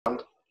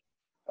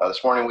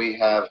This morning we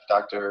have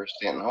Dr.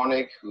 Stanton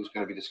Honig, who's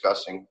going to be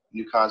discussing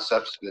new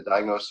concepts in the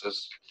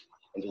diagnosis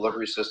and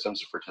delivery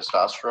systems for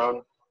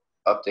testosterone,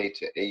 update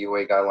to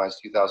AUA guidelines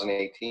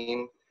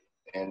 2018,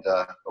 and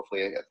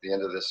hopefully at the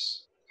end of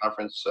this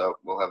conference,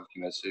 we'll have a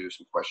few minutes to do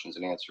some questions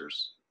and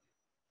answers.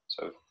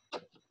 So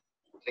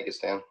take it,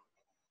 Stan.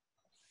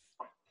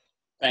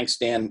 Thanks,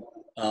 Dan.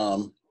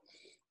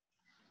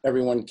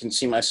 Everyone can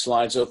see my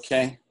slides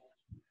okay?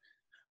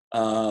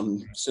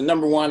 So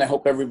number one, I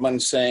hope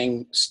everyone's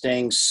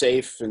staying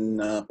safe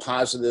and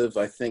positive.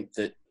 I think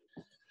that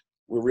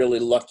we're really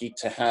lucky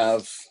to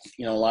have,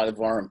 a lot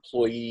of our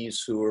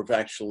employees who have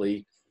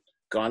actually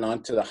gone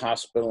on to the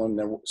hospital,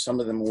 and some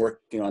of them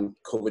working on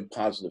COVID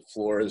positive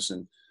floors.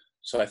 And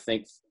so I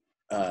think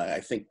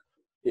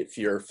if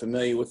you're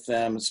familiar with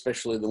them,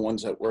 especially the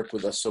ones that work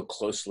with us so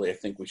closely, I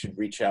think we should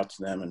reach out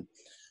to them and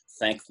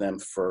thank them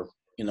for,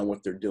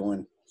 what they're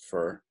doing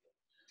for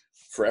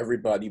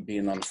everybody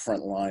being on the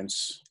front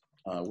lines,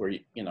 where,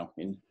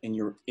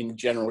 in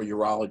general,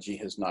 urology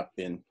has not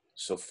been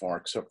so far,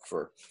 except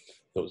for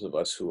those of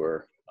us who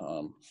are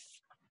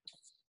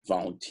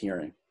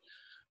volunteering.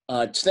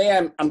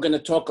 Today, I'm going to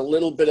talk a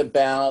little bit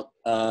about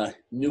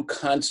new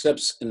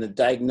concepts in the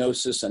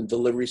diagnosis and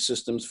delivery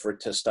systems for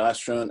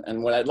testosterone.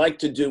 And what I'd like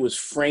to do is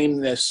frame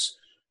this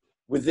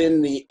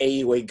within the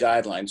AUA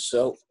guidelines.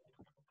 So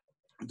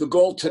the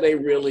goal today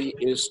really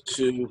is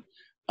to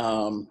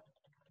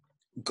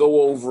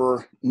go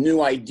over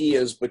new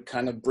ideas, but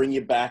kind of bring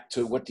you back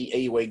to what the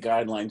AUA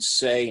guidelines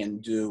say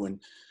and do.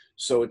 And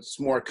so it's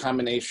more a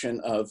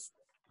combination of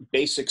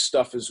basic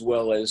stuff as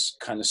well as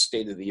kind of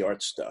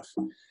state-of-the-art stuff.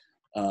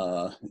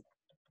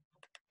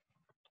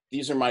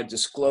 These are my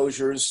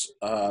disclosures.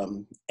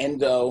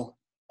 Endo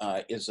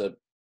is a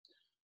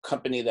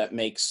company that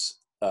makes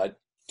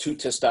two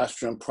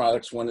testosterone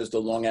products. One is the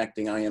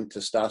long-acting IM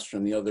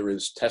testosterone. The other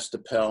is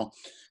Testapel.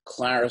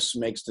 Claris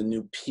makes the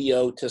new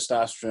PO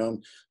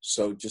testosterone.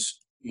 So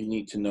just, you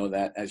need to know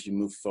that as you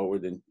move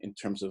forward in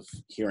terms of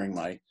hearing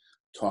my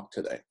talk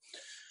today.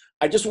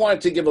 I just wanted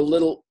to give a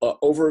little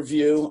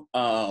overview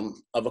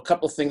of a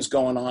couple things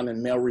going on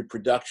in male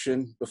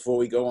reproduction before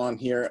we go on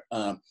here.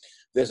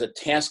 There's a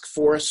task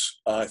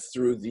force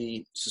through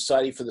the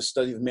Society for the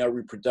Study of Male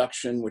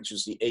Reproduction, which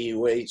is the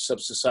AUA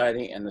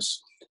subsociety, and the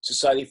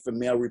Society for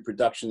Male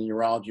Reproduction and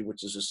Urology,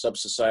 which is a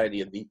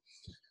subsociety of the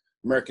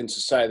American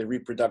Society of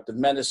Reproductive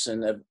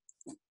Medicine, have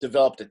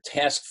developed a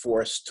task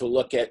force to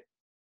look at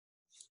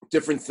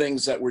different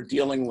things that we're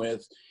dealing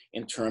with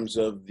in terms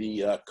of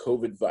the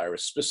COVID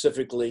virus,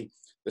 specifically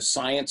the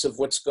science of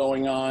what's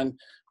going on,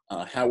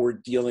 how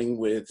we're dealing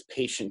with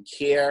patient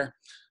care,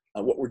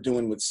 what we're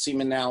doing with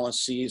semen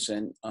analyses,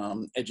 and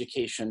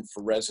education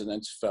for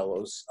residents,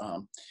 fellows,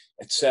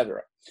 et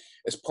cetera.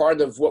 As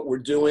part of what we're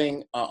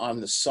doing on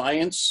the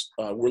science,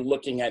 we're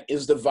looking at,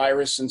 is the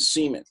virus in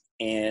semen?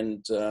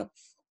 And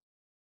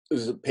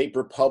there's a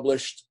paper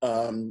published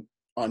on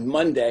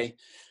Monday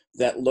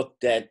that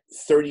looked at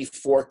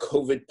 34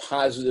 COVID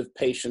positive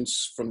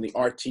patients from the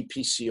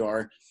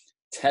RT-PCR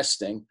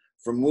testing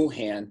from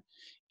Wuhan,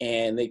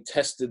 and they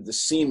tested the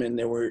semen.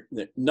 There were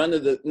none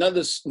of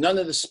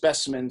the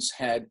specimens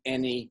had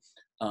any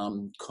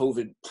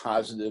COVID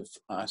positive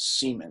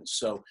semen.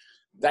 So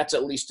that's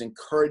at least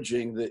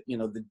encouraging that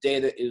the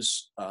data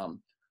is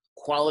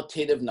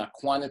qualitative, not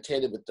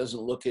quantitative. It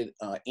doesn't look at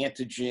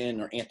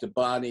antigen or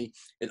antibody.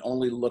 It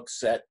only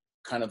looks at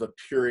kind of a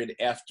period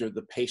after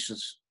the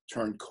patients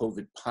turned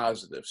COVID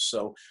positive.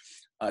 So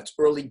it's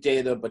early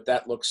data, but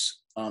that looks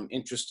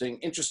interesting.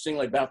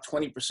 Interestingly, about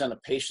 20%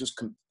 of patients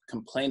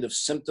complained of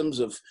symptoms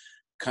of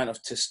kind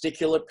of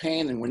testicular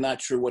pain, and we're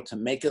not sure what to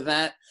make of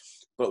that,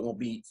 but we'll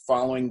be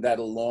following that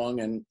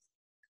along. And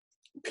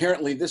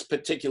apparently this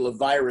particular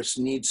virus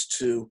needs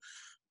to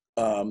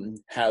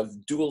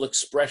have dual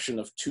expression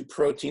of two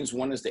proteins.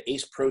 One is the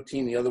ACE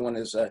protein, the other one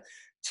is a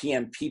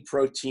TMP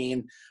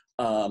protein.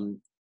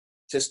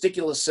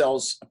 Testicular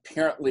cells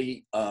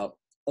apparently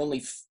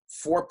only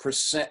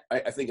 4%,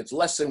 I think it's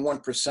less than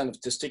 1% of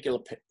testicular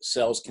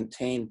cells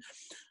contain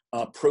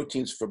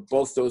proteins for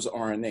both those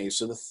RNAs.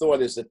 So the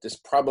thought is that this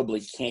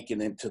probably can't get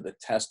into the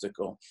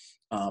testicle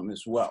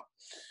as well.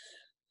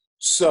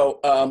 So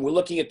we're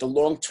looking at the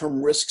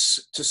long-term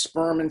risks to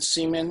sperm and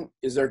semen.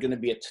 Is there going to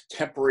be a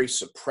temporary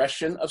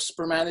suppression of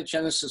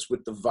spermatogenesis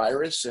with the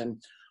virus?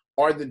 And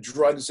are the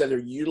drugs that are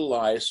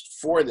utilized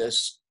for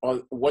this,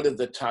 what are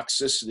the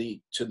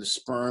toxicity to the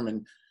sperm?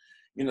 And,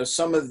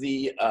 some of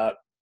the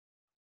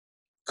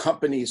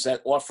companies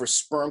that offer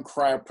sperm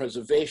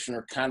cryopreservation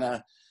are kind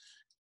of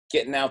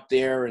getting out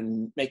there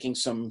and making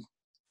some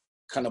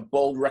kind of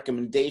bold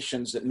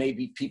recommendations that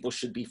maybe people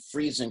should be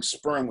freezing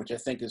sperm, which I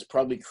think is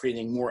probably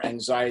creating more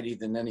anxiety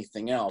than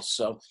anything else.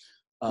 So,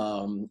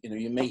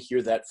 you may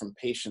hear that from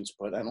patients,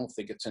 but I don't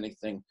think it's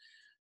anything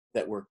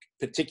that we're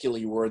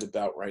particularly worried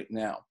about right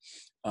now.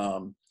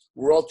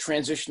 We're all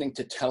transitioning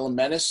to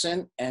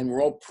telemedicine, and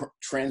we're all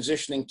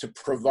transitioning to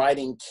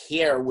providing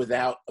care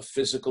without a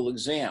physical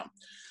exam.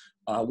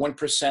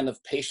 1%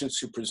 of patients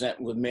who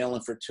present with male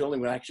infertility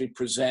will actually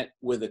present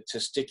with a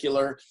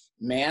testicular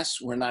mass.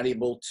 We're not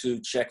able to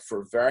check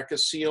for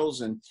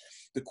varicoceles. And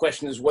the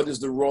question is, what is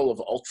the role of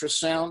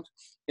ultrasound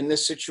in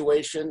this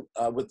situation,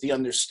 with the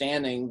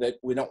understanding that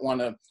we don't want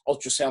to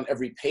ultrasound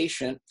every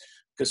patient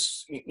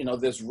because, you know,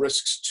 there's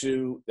risks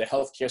to the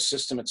healthcare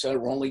system, et cetera.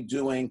 We're only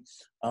doing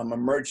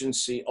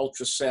emergency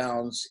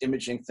ultrasounds,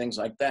 imaging, things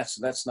like that.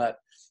 So that's not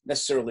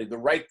necessarily the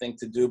right thing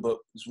to do, but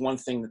it's one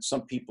thing that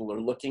some people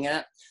are looking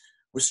at.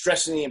 We're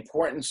stressing the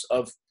importance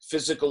of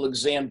physical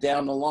exam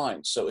down the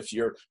line. So if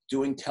you're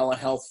doing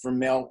telehealth for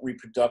male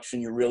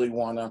reproduction, you really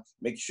want to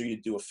make sure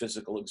you do a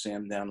physical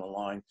exam down the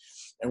line.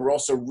 And we're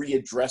also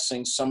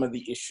readdressing some of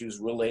the issues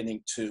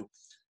relating to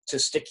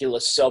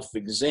testicular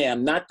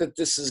self-exam. Not that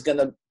this is going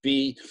to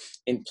be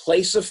in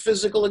place of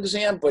physical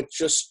exam, but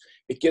just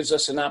it gives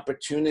us an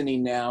opportunity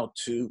now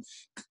to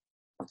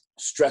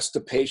stress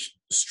to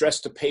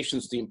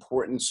patients the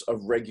importance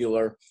of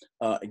regular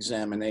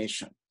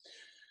examination.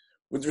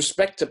 With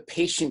respect to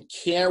patient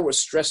care, we're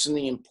stressing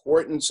the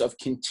importance of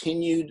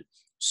continued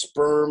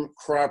sperm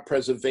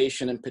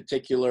cryopreservation, in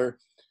particular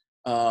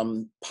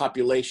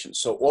population.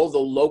 So all the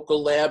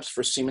local labs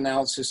for semen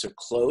analysis are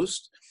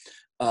closed,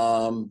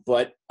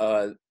 but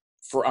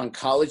for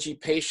oncology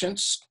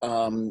patients,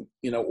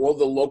 you know, all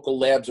the local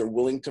labs are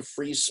willing to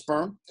freeze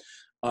sperm.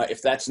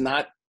 If that's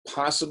not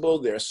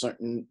possible, there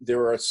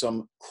are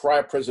some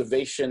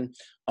cryopreservation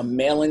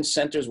mail-in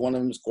centers. One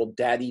of them is called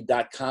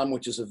daddy.com,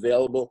 which is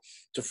available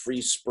to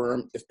freeze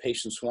sperm if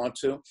patients want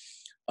to.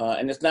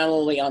 And it's not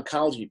only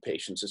oncology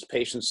patients, it's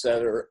patients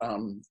that are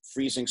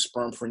freezing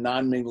sperm for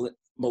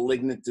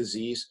non-malignant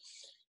disease.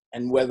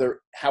 And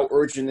how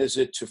urgent is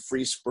it to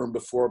freeze sperm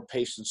before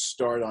patients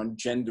start on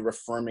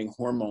gender-affirming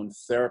hormone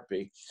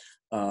therapy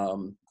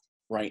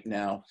right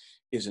now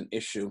is an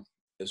issue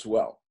as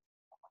well.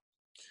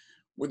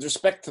 With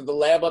respect to the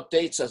lab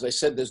updates, as I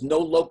said, there's no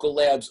local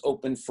labs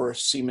open for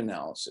semen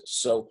analysis.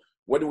 So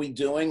what are we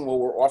doing? Well,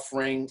 we're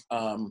offering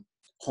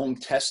home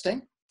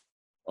testing.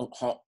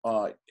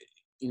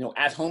 You know,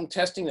 at-home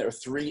testing. There are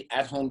 3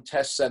 at-home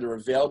tests that are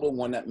available,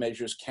 one that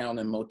measures count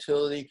and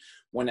motility,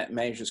 one that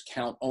measures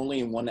count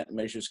only, and one that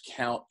measures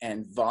count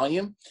and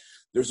volume.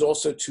 There's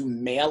also 2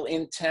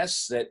 mail-in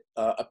tests that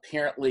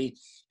apparently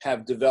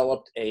have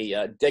developed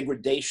a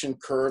degradation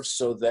curve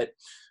so that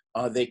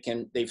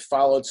they've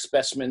followed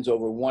specimens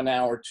over 1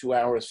 hour, 2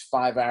 hours,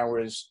 5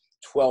 hours,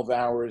 12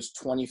 hours,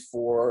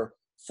 24,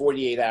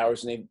 48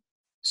 hours, and they've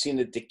seen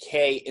a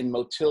decay in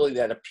motility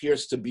that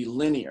appears to be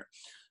linear.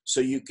 So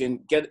you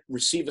can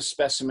receive a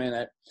specimen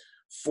at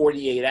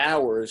 48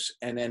 hours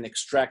and then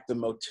extract the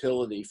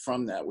motility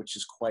from that, which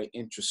is quite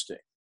interesting.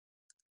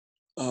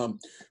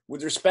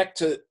 With respect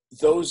to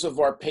those of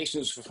our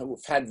patients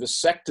who've had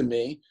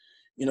vasectomy,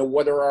 you know,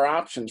 what are our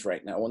options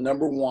right now? Well,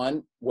 number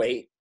 1,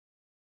 wait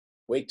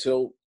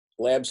till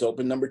labs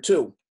open. Number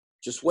 2,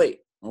 just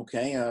wait,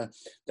 okay?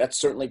 That's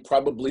certainly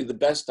probably the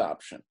best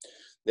option.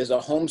 There's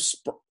a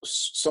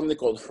something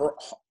called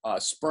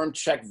sperm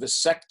check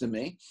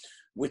vasectomy,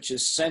 which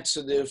is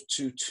sensitive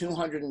to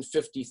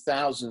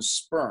 250,000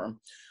 sperm,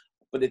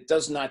 but it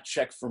does not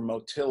check for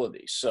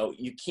motility. So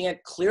you can't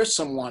clear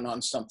someone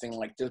on something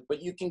like this,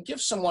 but you can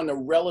give someone a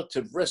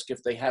relative risk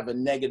if they have a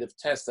negative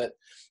test that,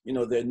 you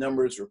know, their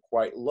numbers are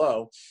quite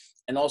low.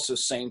 And also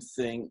same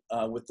thing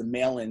with the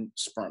mail-in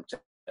sperm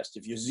test.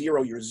 If you're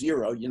 0, you're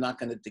 0, you're not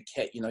going to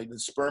decay. You know, the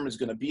sperm is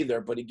going to be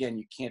there, but again,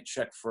 you can't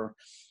check for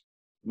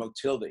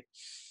motility.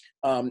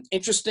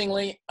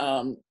 Interestingly,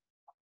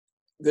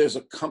 there's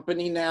a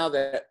company now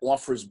that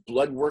offers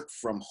blood work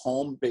from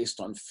home based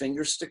on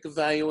finger stick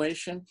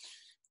evaluation.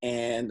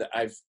 And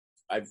I've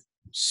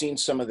seen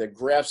some of their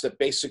graphs that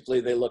basically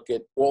they look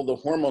at all the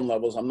hormone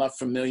levels. I'm not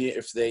familiar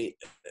if they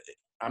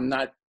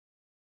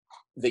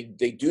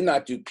do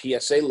not do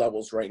PSA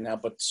levels right now,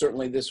 but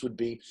certainly this would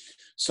be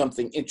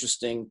something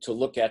interesting to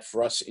look at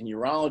for us in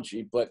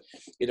urology. But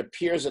it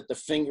appears that the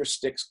finger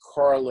sticks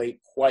correlate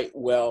quite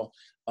well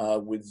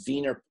with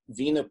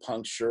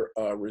venipuncture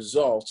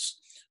results.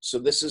 So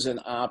this is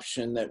an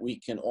option that we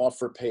can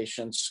offer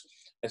patients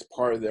as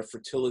part of their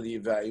fertility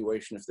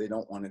evaluation if they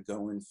don't want to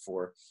go in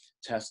for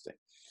testing.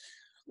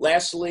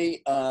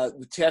 Lastly,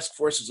 the task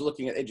force is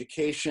looking at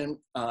education,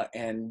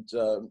 and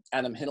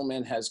Adam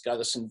Hittleman has got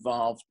us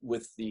involved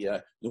with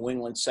the New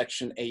England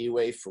section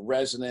AUA for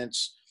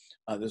residents.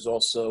 There's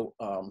also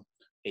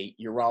a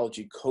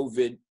urology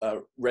COVID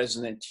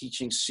resident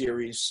teaching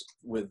series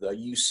with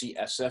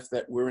UCSF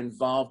that we're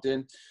involved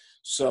in.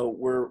 So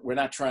we're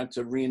not trying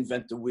to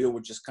reinvent the wheel. We're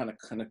just kind of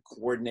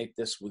coordinate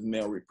this with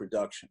male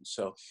reproduction.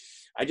 So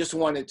I just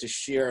wanted to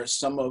share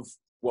some of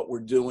what we're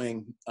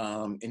doing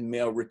in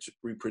male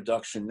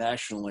reproduction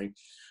nationally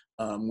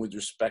with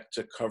respect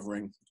to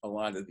covering a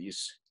lot of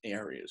these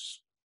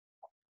areas.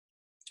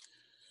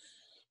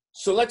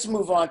 So let's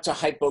move on to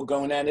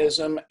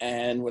hypogonadism.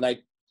 And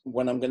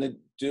what I'm going to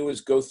do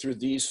is go through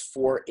these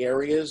 4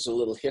 areas, a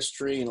little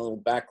history and a little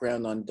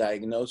background on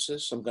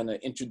diagnosis. I'm going to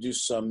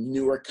introduce some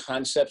newer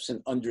concepts and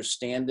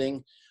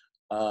understanding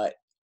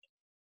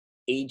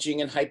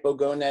aging and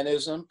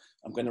hypogonadism.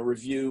 I'm going to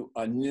review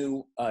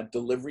new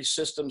delivery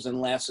systems, and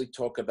lastly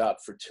talk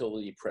about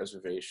fertility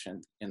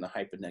preservation in the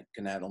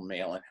hypogonadal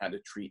male and how to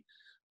treat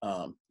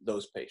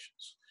those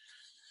patients.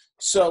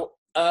 So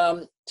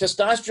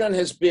testosterone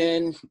has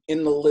been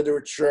in the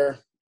literature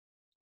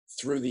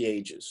through the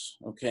ages,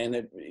 okay, and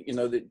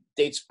it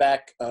dates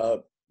back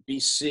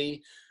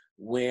BC,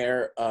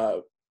 where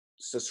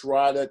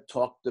Sisrata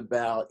talked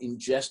about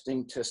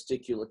ingesting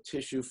testicular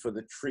tissue for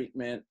the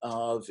treatment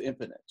of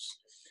impotence.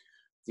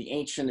 The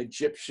ancient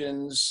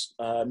Egyptians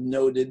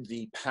noted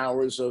the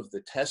powers of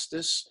the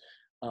testis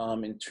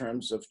in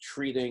terms of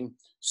treating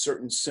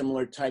certain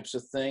similar types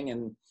of thing.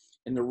 And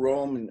in the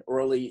Rome in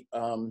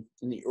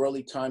the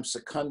early times,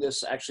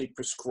 Secundus actually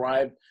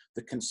prescribed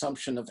the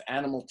consumption of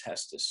animal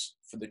testis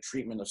for the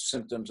treatment of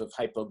symptoms of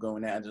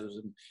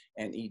hypogonadism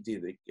and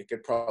ED. They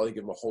could probably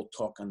give a whole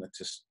talk on the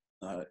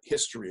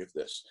history of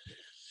this.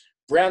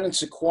 Brown and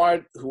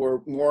Sequard, who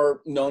are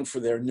more known for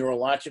their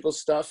neurological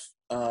stuff,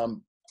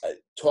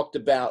 talked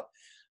about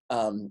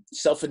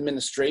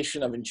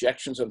self-administration of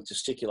injections of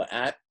testicular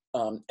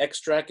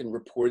extract and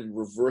reported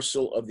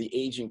reversal of the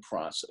aging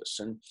process.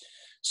 And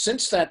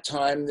since that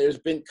time, there's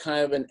been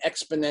kind of an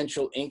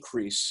exponential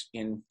increase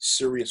in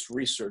serious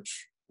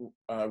research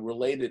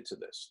related to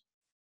this.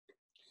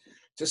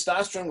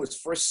 Testosterone was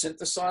first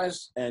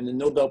synthesized, and the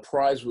Nobel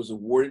Prize was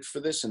awarded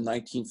for this in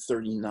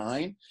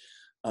 1939.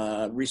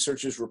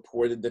 Researchers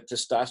reported that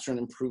testosterone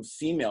improved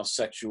female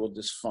sexual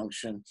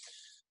dysfunction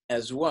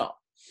as well.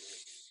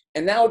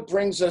 And now it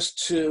brings us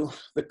to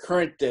the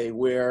current day,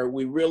 where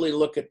we really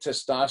look at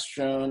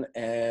testosterone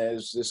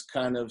as this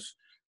kind of,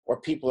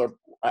 or people are,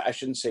 I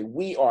shouldn't say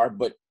we are,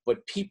 but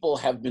people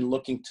have been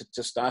looking to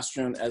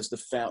testosterone as the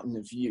fountain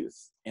of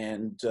youth.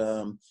 And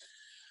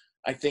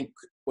I think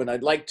what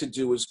I'd like to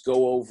do is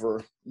go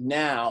over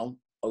now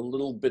a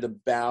little bit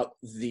about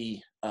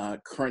the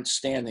current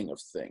standing of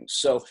things.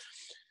 So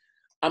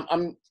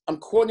I'm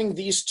quoting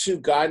these two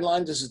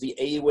guidelines. This is the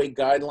AUA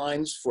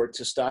guidelines for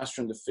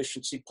testosterone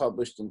deficiency,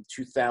 published in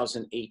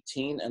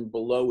 2018, and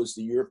below is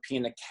the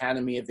European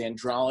Academy of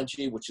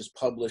Andrology, which is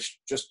published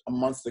just a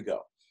month ago.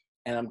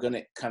 And I'm going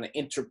to kind of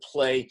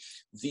interplay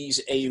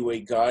these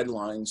AUA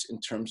guidelines in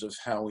terms of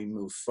how we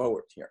move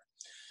forward here.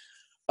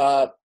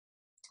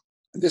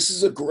 This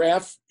is a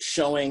graph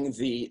showing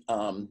the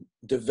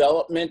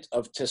development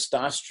of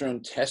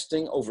testosterone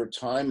testing over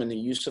time and the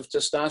use of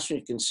testosterone.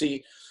 You can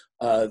see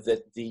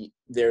that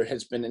there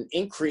has been an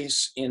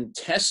increase in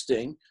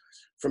testing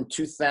from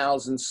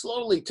 2000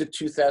 slowly to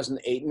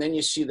 2008, and then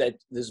you see that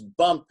this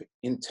bump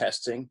in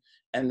testing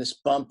and this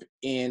bump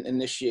in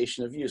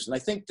initiation of use. And I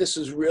think this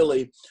is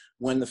really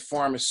when the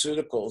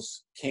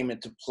pharmaceuticals came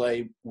into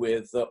play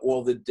with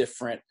all the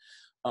different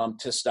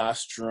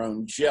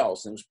testosterone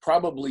gels. And it was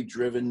probably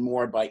driven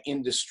more by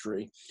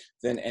industry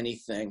than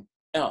anything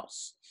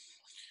else.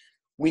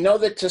 We know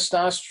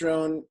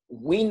testosterone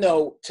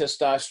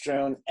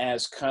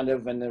as kind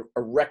of an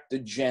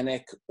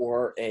erectogenic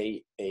or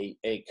a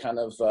kind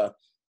of a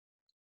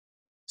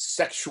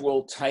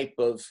sexual type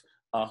of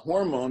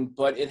hormone,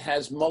 but it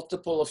has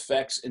multiple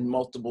effects in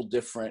multiple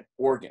different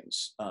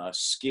organs.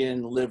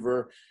 Skin,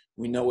 liver,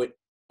 we know it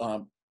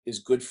is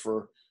good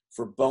for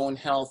bone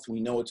health. We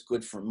know it's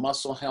good for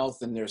muscle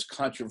health, and there's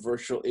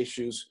controversial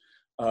issues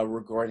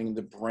regarding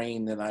the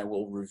brain that I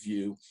will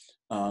review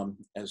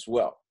as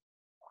well.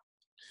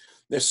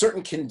 There's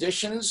certain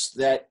conditions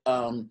that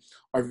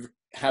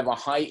have a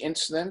high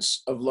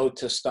incidence of low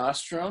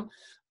testosterone.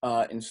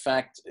 In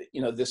fact,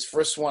 this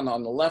first one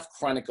on the left,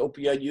 chronic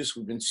opioid use,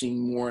 we've been seeing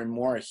more and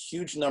more. A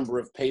huge number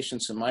of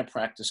patients in my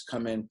practice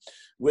come in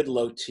with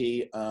low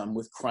T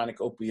with chronic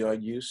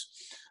opioid use.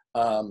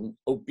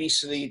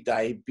 Obesity,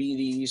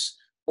 diabetes,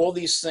 all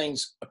these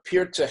things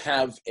appear to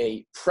have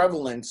a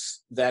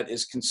prevalence that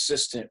is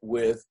consistent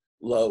with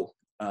low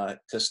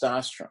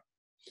testosterone.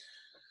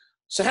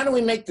 So how do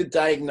we make the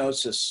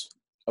diagnosis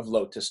of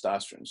low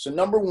testosterone? So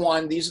number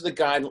one, these are the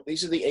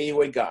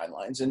AUA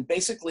guidelines, and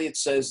basically it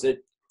says that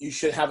you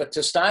should have a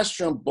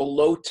testosterone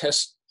below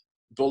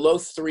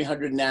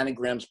 300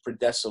 nanograms per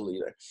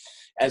deciliter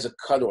as a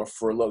cutoff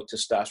for low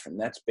testosterone.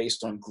 That's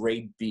based on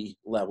grade B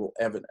level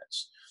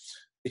evidence.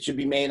 It should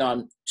be made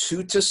on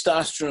 2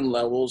 testosterone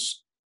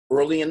levels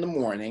early in the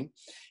morning,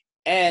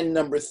 and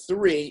number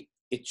 3,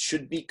 it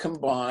should be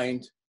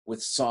combined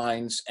with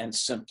signs and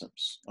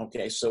symptoms.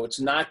 Okay, so it's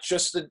not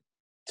just the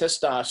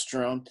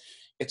testosterone,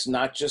 it's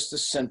not just the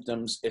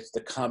symptoms, it's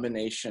the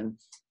combination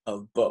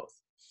of both.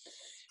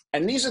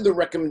 And these are the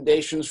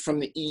recommendations from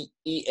the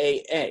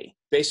EAA,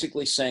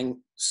 basically saying,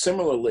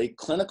 similarly,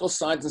 clinical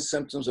signs and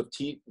symptoms of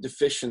T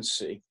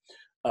deficiency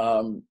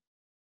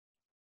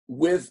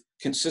with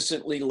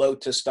consistently low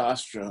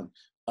testosterone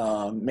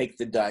make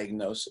the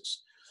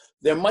diagnosis.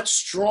 They're much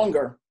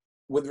stronger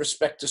with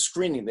respect to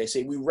screening. They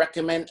say we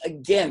recommend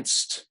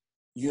against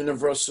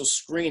universal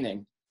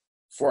screening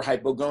for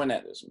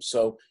hypogonadism.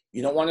 So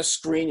you don't want to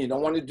screen, you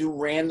don't want to do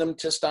random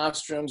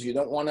testosterones, you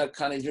don't want to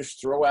kind of just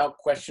throw out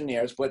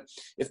questionnaires. But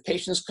if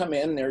patients come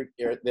in,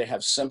 they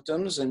have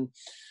symptoms and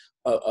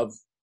of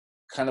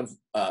kind of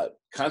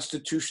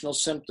constitutional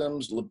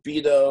symptoms,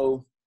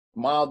 libido,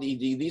 mild ED.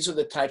 These are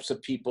the types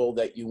of people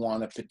that you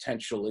want to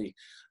potentially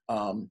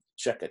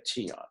check a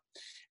T on.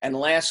 And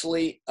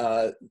lastly,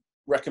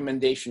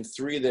 recommendation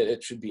 3, that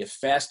it should be a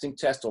fasting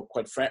test, or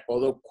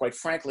although quite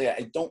frankly,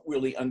 I don't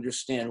really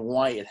understand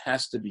why it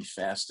has to be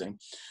fasting,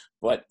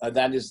 but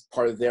that is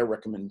part of their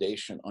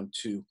recommendation on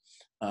 2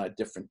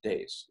 different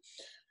days.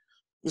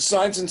 The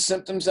signs and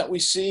symptoms that we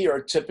see are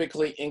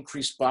typically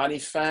increased body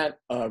fat,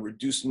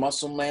 reduced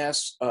muscle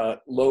mass,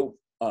 low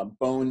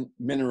bone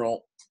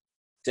mineral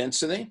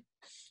density.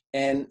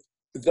 And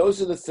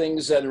those are the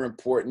things that are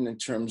important in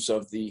terms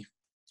of the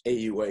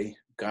AUA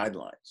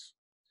guidelines.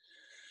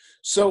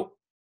 So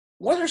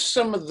what are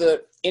some of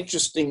the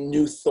interesting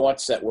new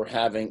thoughts that we're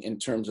having in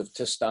terms of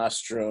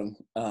testosterone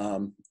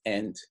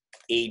and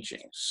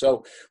aging?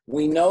 So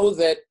we know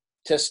that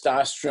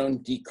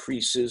testosterone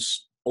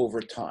decreases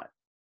over time.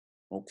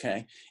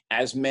 Okay,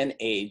 as men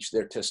age,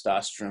 their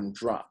testosterone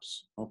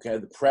drops. Okay,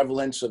 the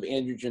prevalence of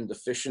androgen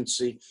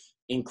deficiency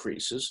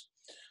increases.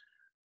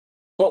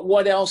 But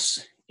what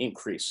else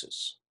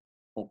increases?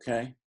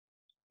 Okay,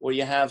 well,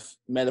 you have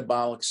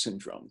metabolic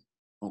syndrome.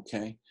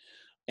 Okay,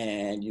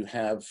 and you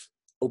have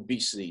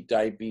obesity,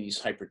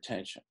 diabetes,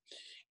 hypertension.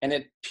 And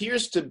it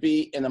appears to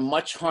be in a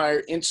much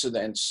higher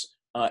incidence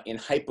in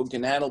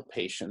hypogonadal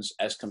patients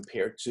as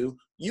compared to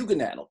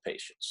eugonadal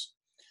patients.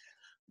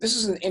 This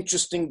is an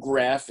interesting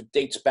graph. It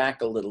dates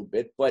back a little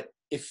bit, but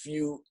if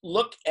you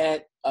look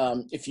at,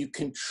 if you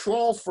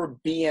control for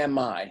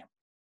BMI,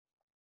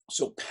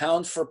 so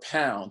pound for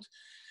pound,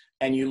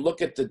 and you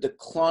look at the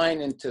decline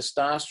in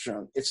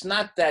testosterone, it's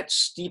not that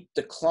steep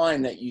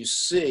decline that you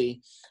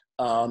see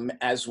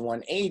as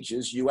one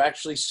ages. You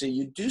actually see,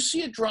 you do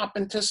see a drop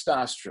in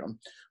testosterone,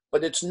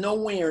 but it's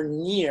nowhere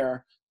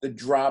near the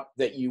drop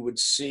that you would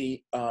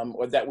see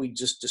or that we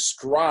just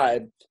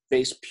described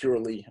based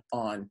purely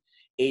on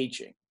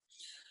aging.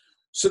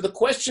 So the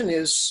question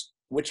is,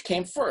 which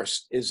came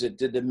first?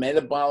 Did the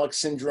metabolic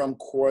syndrome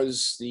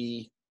cause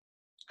the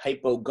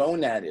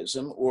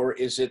hypogonadism, or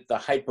is it the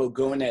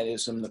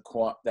hypogonadism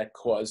that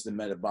caused the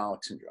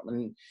metabolic syndrome?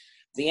 And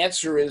the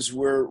answer is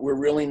we're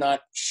really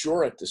not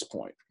sure at this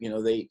point. You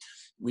know, they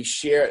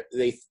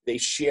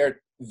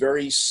share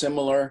very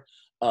similar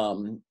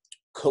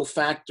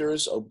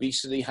cofactors: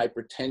 obesity,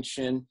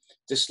 hypertension,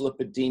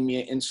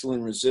 dyslipidemia,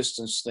 insulin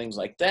resistance, things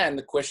like that. And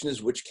the question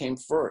is, which came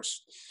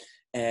first?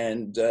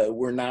 And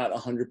we're not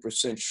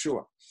 100%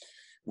 sure.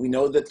 We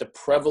know that the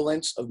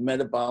prevalence of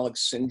metabolic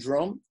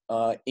syndrome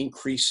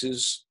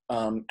increases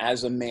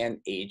as a man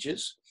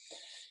ages.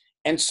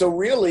 And so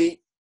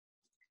really,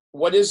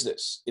 what is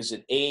this? Is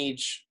it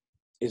age?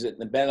 Is it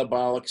the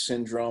metabolic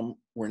syndrome?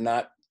 We're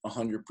not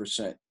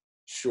 100%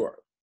 sure.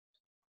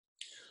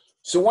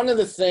 So one of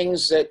the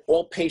things that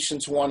all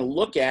patients want to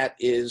look at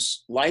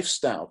is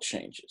lifestyle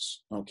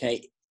changes,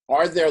 okay?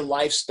 Are there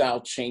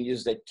lifestyle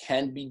changes that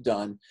can be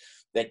done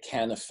that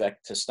can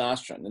affect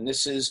testosterone? And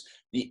this is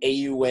the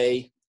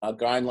AUA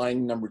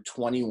guideline number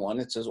 21.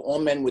 It says all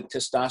men with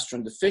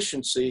testosterone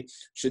deficiency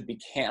should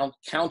be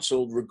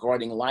counseled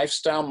regarding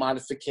lifestyle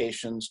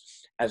modifications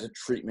as a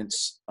treatment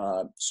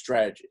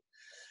strategy.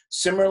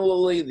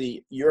 Similarly,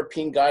 the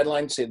European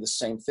guidelines say the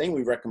same thing.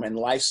 We recommend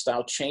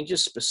lifestyle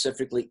changes,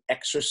 specifically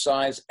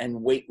exercise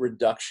and weight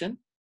reduction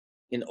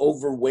in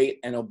overweight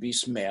and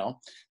obese male,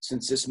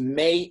 since this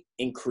may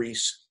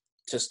increase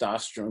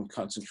testosterone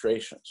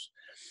concentrations.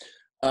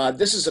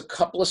 This is a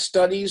couple of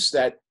studies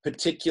that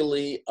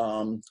particularly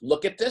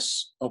look at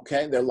this,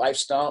 okay, their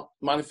lifestyle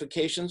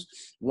modifications.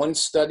 One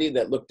study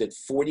that looked at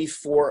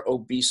 44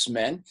 obese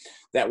men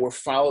that were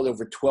followed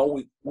over a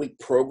 12-week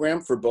program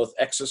for both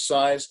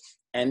exercise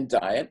and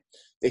diet.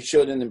 They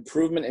showed an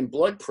improvement in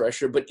blood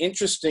pressure, but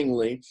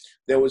interestingly,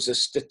 there was a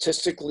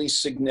statistically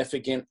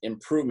significant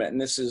improvement.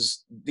 And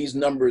these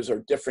numbers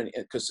are different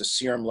because the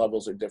serum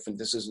levels are different.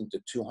 This isn't the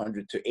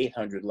 200 to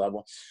 800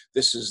 level.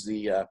 This is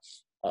the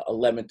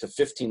 11 to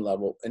 15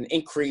 level, an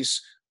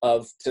increase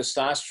of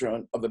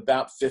testosterone of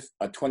about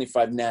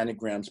 25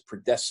 nanograms per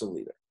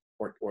deciliter,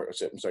 or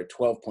I'm sorry,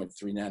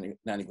 12.3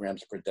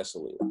 nanograms per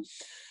deciliter.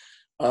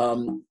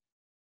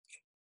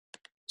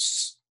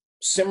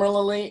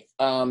 Similarly,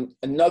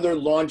 another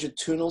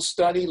longitudinal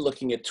study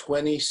looking at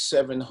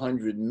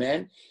 2,700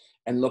 men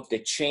and looked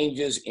at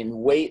changes in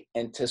weight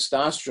and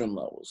testosterone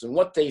levels. And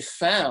what they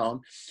found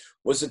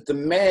was that the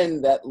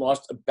men that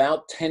lost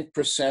about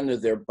 10%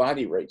 of their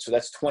body weight, so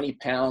that's 20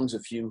 pounds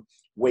if you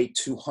weigh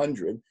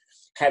 200,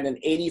 had an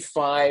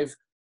 85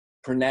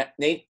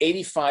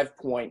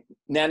 point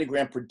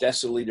nanogram per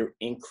deciliter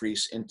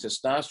increase in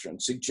testosterone,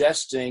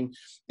 suggesting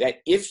that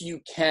if you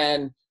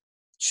can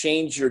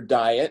change your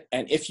diet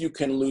and if you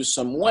can lose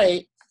some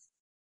weight,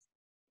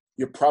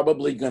 you're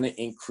probably going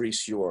to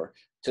increase your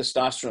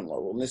testosterone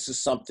level. And this is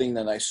something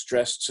that I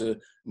stress to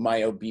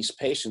my obese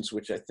patients,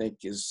 which I think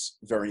is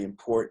very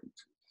important.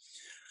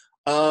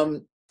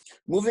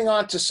 Moving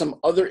on to some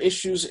other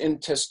issues in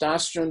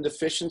testosterone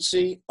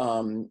deficiency,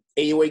 AUA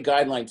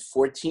guideline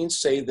 14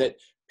 say that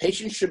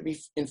patients should be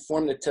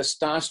informed that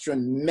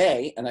testosterone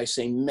may, and I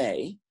say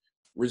may,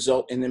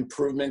 result in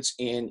improvements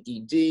in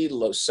ED,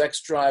 low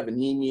sex drive,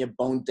 anemia,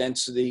 bone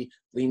density,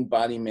 lean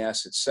body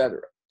mass, etc.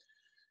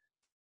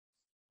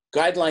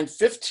 Guideline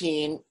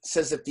 15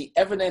 says that the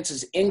evidence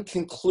is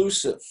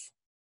inconclusive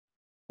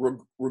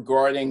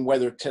regarding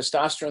whether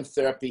testosterone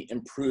therapy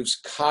improves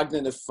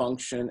cognitive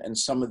function and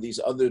some of these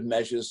other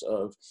measures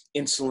of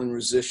insulin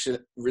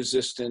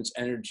resistance,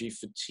 energy,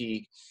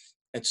 fatigue,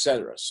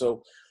 etc.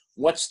 So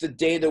what's the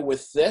data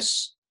with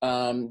this?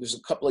 There's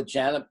a couple of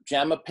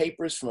JAMA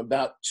papers from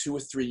about 2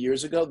 or 3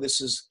 years ago. This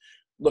is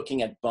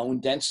looking at bone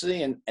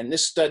density, and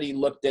this study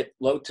looked at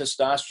low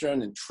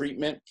testosterone and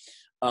treatment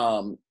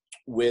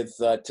with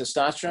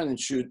testosterone and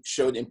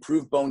showed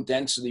improved bone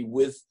density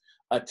with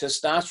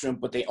testosterone,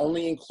 but they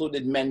only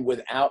included men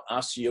without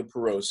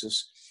osteoporosis,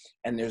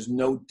 and there's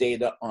no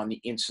data on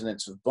the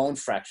incidence of bone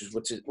fractures,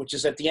 which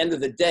is at the end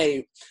of the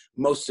day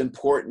most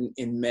important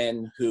in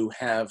men who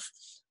have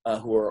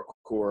who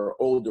are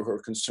older, who are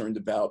concerned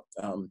about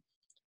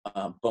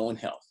bone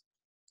health.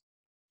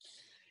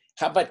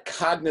 How about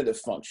cognitive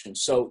function?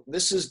 So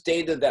this is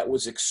data that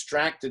was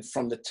extracted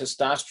from the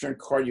testosterone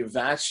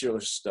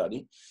cardiovascular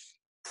study,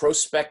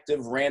 prospective,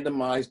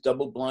 randomized,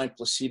 double-blind,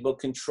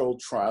 placebo-controlled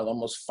trial,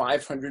 almost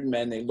 500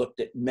 men. They looked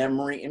at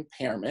memory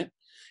impairment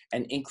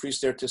and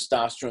increased their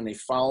testosterone. They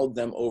followed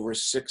them over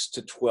 6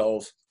 to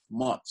 12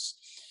 months.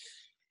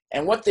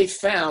 And what they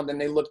found, and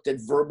they looked at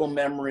verbal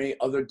memory,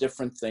 other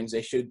different things,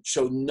 they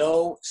showed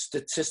no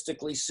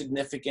statistically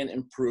significant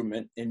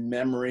improvement in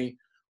memory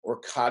or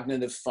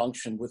cognitive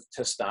function with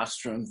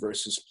testosterone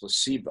versus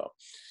placebo.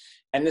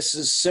 And this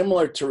is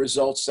similar to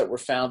results that were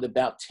found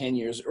about 10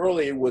 years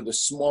earlier with a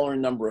smaller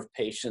number of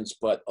patients,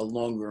 but a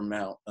longer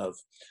amount of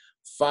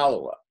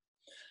follow-up.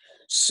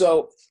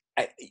 So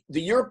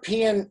the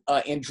European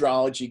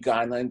andrology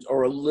guidelines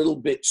are a little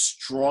bit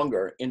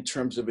stronger in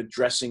terms of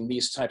addressing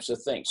these types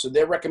of things. So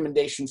their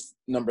recommendation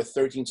number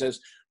 13 says,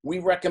 we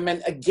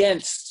recommend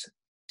against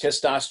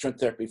testosterone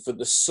therapy for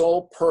the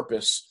sole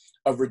purpose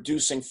of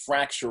reducing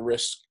fracture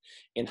risk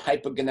in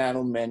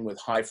hypogonadal men with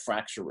high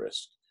fracture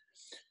risk.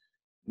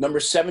 Number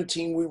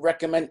 17, we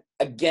recommend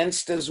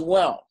against as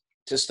well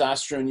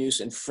testosterone use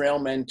in frail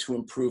men to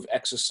improve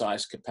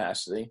exercise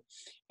capacity.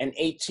 And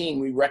 18,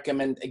 we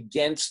recommend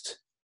against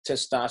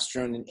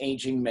testosterone in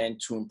aging men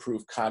to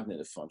improve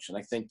cognitive function.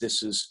 I think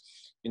this is,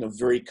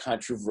 very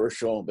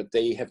controversial, but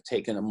they have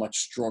taken a much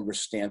stronger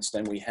stance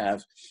than we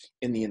have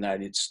in the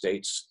United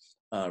States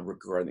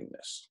regarding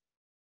this.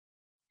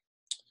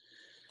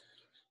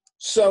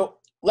 So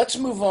let's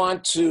move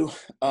on to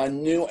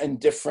new and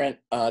different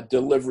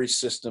delivery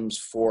systems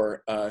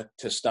for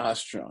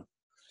testosterone.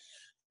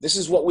 This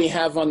is what we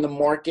have on the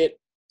market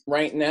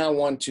right now.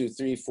 1, 2,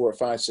 3, 4,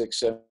 5, 6,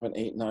 7,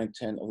 8, 9,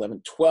 10,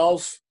 11,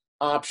 12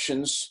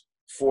 options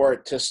for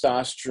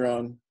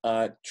testosterone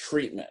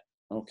treatment,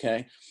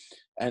 okay?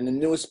 And the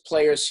newest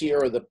players here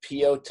are the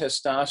PO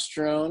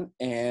testosterone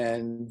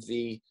and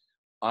the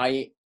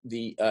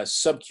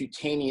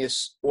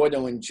subcutaneous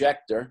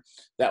auto-injector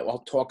that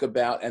I'll talk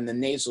about, and the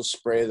nasal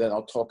spray that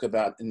I'll talk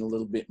about in a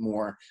little bit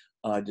more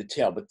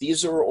detail. But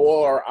these are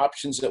all our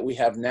options that we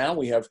have now.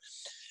 We have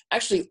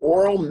actually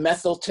oral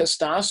methyl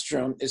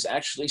testosterone is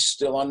actually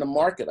still on the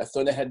market. I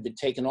thought it had been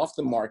taken off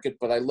the market,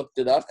 but I looked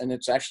it up and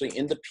it's actually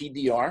in the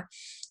PDR.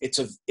 It's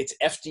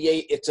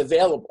FDA, it's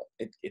available.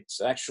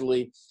 It's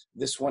actually,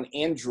 this one,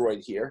 Android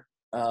here,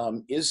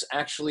 is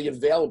actually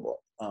available.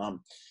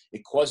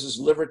 It causes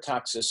liver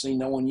toxicity.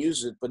 No one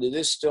uses it, but it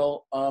is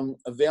still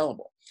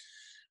available.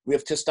 We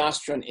have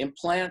testosterone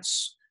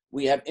implants.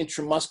 We have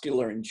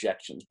intramuscular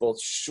injections,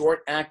 both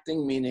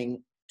short-acting,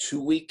 meaning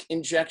 2-week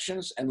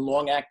injections, and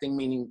long-acting,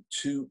 meaning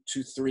 2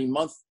 to 3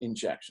 month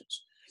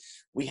injections.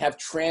 We have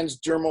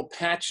transdermal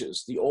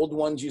patches. The old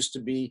ones used to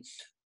be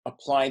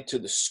applied to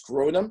the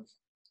scrotum.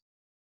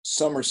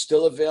 Some are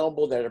still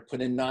available that are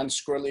put in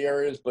non-scrotal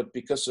areas, but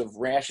because of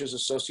rashes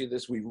associated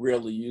with this, we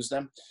rarely use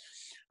them.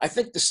 I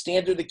think the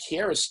standard of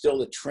care is still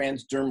the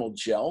transdermal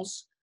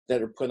gels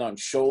that are put on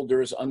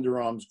shoulders,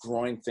 underarms,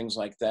 groin, things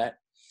like that.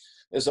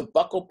 There's a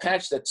buccal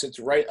patch that sits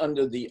right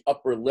under the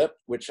upper lip,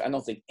 which I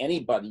don't think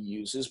anybody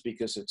uses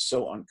because it's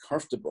so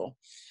uncomfortable.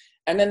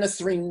 And then the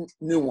 3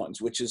 new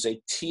ones, which is a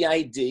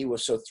TID,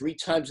 so 3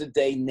 times a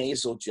day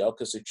nasal gel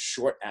because it's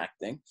short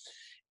acting.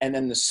 And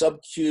then the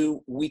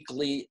sub-Q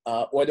weekly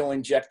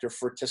auto-injector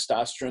for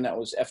testosterone that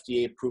was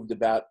FDA approved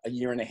about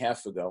 1.5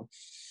 years ago.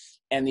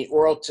 And the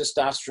oral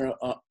testosterone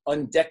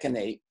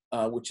undecanate,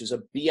 which is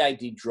a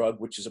BID drug,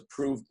 which is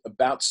approved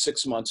about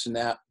 6 months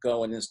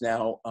ago and is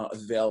now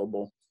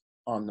available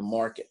on the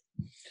market.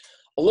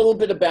 A little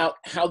bit about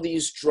how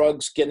these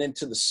drugs get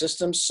into the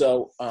system.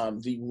 So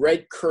the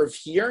red curve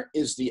here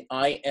is the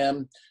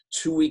IM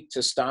 2-week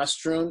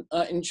testosterone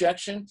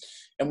injection.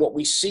 And what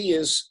we see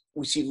is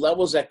we see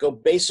levels that go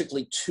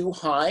basically too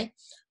high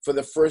for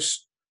the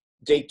first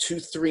day 2,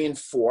 3, and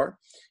 4.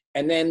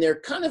 And then they're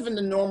kind of in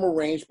the normal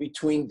range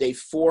between day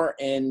 4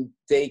 and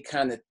day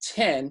kind of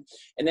 10.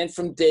 And then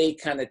from day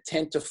kind of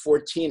 10 to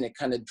 14, it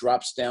kind of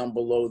drops down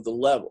below the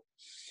level.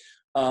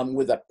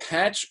 With a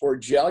patch or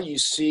gel, you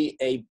see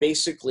a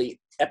basically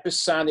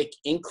episodic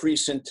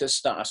increase in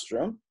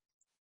testosterone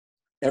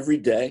every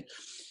day.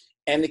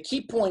 And the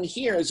key point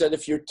here is that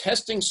if you're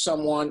testing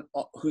someone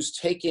who's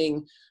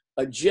taking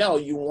a gel,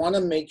 you want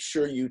to make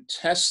sure you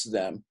test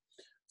them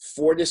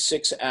 4 to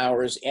 6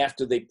 hours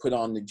after they put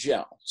on the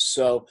gel.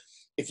 So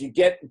if you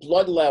get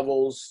blood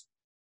levels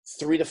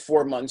 3 to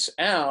 4 months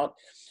out,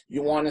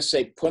 you want to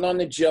say put on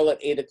the gel at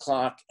 8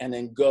 o'clock and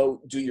then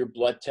go do your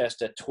blood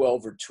test at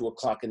 12 or 2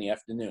 o'clock in the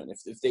afternoon.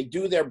 If they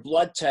do their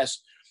blood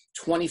test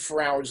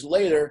 24 hours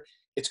later,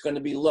 it's going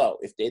to be low.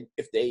 If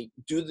they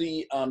do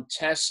the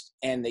test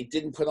and they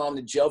didn't put on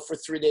the gel for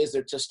 3 days,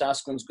 their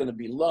testosterone is going to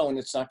be low, and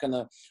it's not going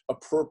to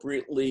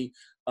appropriately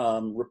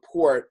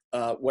report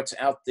what's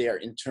out there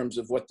in terms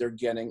of what they're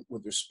getting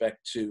with respect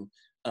to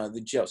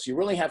the gel. So you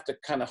really have to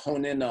kind of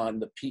hone in on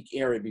the peak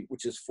area,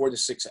 which is 4 to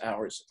 6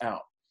 hours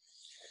out.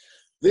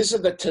 These are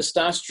the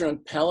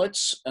testosterone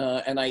pellets,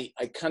 and I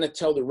kind of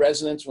tell the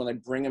residents when I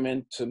bring them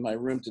into my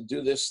room to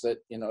do this that,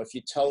 you know, if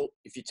you tell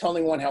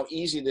anyone how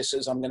easy this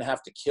is, I'm going to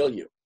have to kill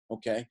you,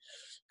 okay?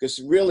 Because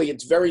really,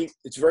 it's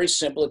very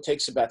simple. It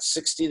takes about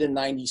 60 to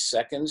 90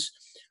 seconds.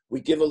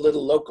 We give a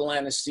little local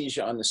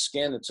anesthesia on the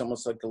skin. It's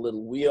almost like a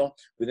little wheel.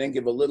 We then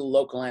give a little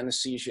local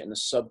anesthesia in the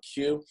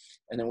sub-Q,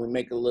 and then we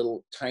make a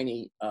little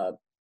tiny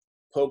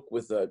poke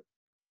with a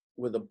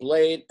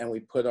blade, and we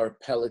put our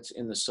pellets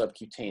in the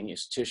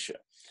subcutaneous tissue.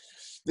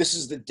 This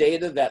is the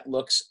data that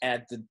looks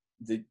at the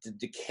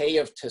decay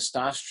of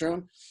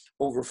testosterone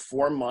over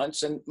 4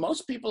 months. And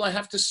most people, I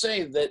have to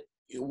say that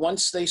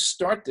once they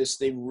start this,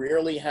 they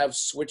rarely have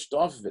switched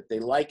off of it. They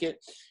like it.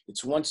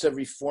 It's once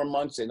every 4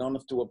 months. They don't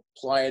have to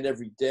apply it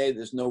every day.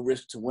 There's no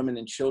risk to women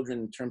and children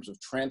in terms of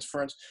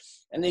transference.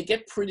 And they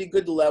get pretty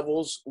good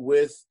levels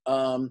with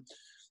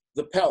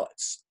the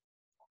pellets.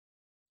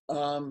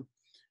 How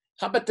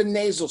about the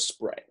nasal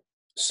spray?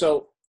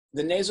 So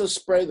the nasal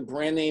spray, the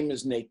brand name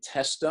is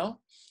Testo,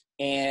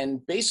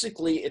 and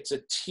basically it's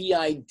a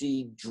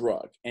TID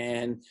drug,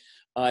 and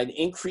it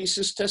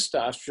increases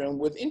testosterone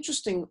with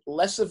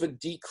less of a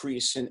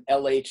decrease in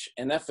LH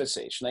and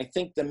FSH. And I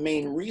think the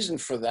main reason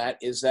for that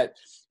is that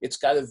it's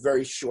got a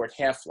very short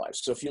half-life.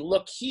 So if you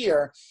look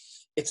here,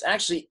 it's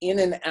actually in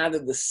and out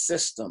of the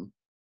system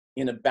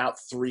in about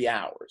 3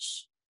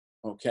 hours,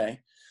 okay?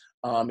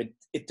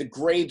 It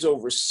degrades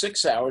over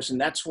 6 hours,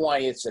 and that's why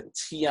it's a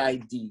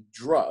TID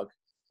drug,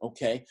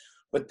 okay?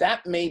 But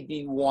that may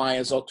be why,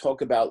 as I'll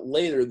talk about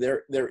later,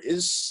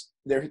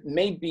 there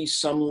may be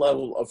some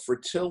level of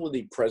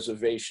fertility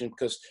preservation,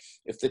 because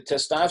if the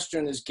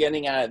testosterone is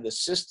getting out of the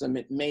system,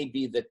 it may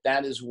be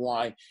that is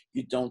why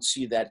you don't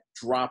see that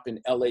drop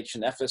in LH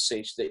and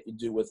FSH that you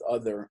do with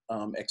other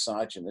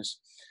exogenous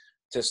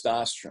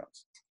testosterone.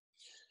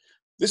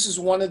 This is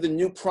one of the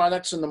new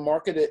products in the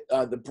market.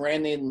 The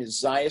brand name is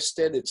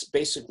Zyosted. It's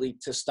basically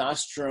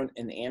testosterone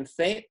and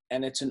anthate,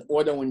 and it's an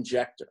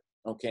auto-injector,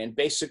 okay? And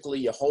basically,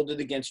 you hold it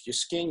against your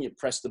skin, you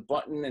press the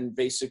button, and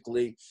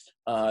basically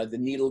the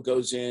needle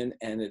goes in,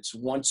 and it's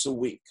once a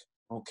week,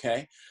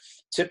 okay?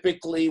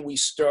 Typically, we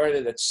start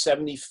it at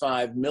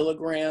 75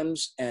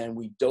 milligrams, and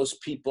we dose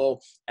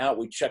people out.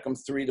 We check them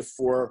 3 to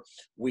 4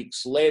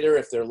 weeks later.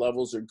 If their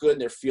levels are good,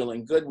 they're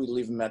feeling good, we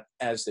leave them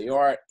as they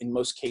are. In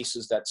most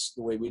cases, that's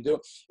the way we do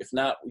it. If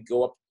not, we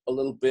go up a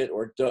little bit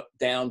or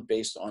down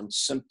based on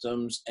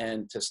symptoms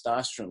and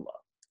testosterone level.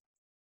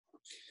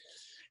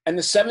 And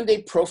the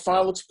 7-day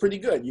profile looks pretty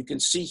good. You can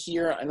see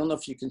here, I don't know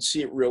if you can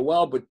see it real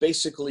well, but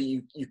basically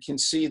you can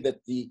see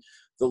that the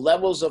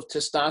levels of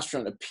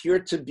testosterone appear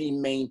to be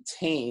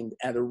maintained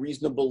at a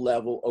reasonable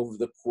level over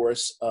the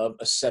course of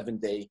a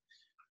 7-day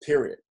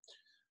period.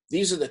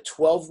 These are the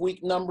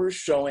 12-week numbers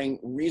showing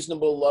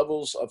reasonable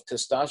levels of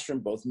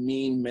testosterone, both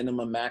mean,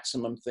 minimum,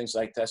 maximum, things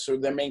like that. So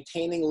they're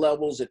maintaining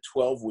levels at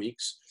 12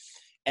 weeks.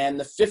 And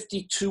the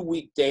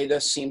 52-week data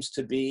seems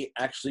to be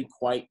actually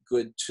quite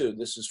good too.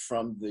 This is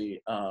from the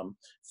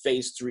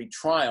phase 3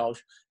 trial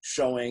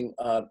showing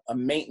a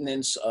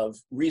maintenance of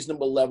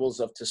reasonable levels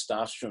of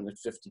testosterone at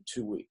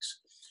 52 weeks.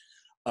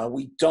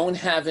 We don't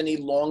have any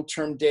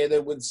long-term data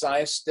with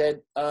Zyosted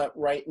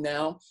right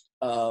now,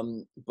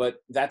 but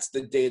that's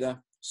the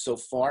data so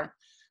far.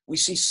 We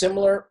see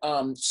similar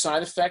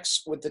side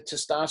effects with the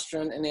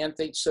testosterone and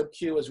anthate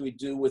sub-Q as we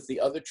do with the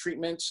other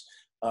treatments.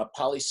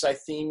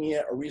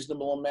 Polycythemia, a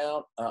reasonable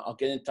amount. I'll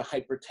get into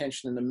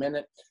hypertension in a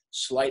minute.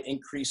 Slight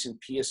increase in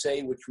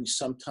PSA, which we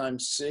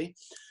sometimes see.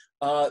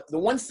 The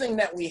one thing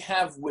that we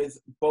have with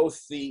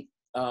both the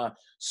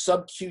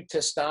sub-Q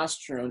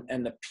testosterone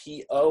and the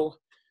PO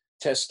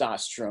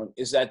testosterone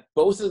is that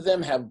both of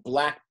them have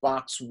black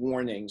box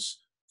warnings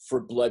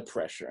for blood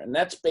pressure. And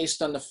that's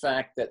based on the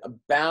fact that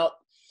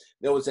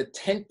there was a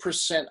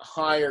 10%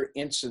 higher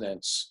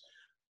incidence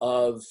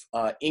of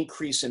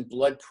increase in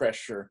blood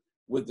pressure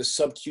with the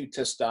sub-Q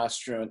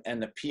testosterone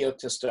and the PO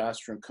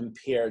testosterone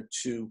compared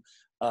to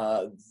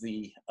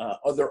the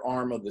other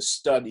arm of the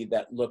study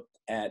that looked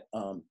at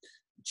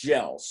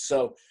gels.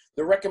 So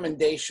the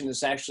recommendation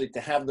is actually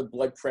to have the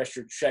blood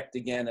pressure checked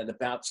again at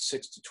about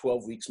 6 to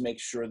 12 weeks, make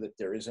sure that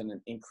there isn't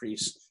an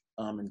increase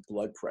in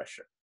blood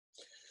pressure.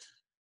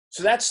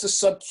 So that's the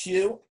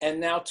sub-Q, and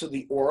now to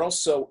the oral.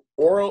 So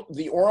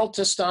the oral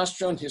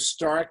testosterone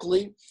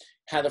historically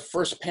had a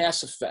first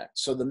pass effect.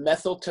 So the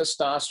methyl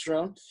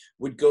testosterone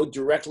would go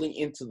directly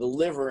into the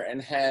liver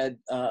and had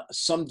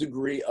some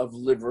degree of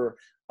liver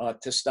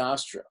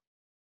testosterone.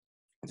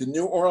 The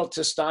new oral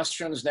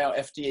testosterone is now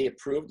FDA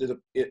approved.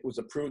 It was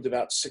approved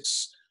about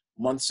 6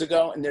 months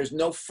ago, and there's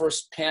no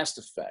first pass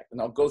effect.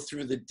 And I'll go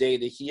through the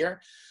data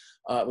here.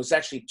 It was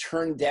actually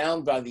turned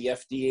down by the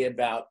FDA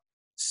about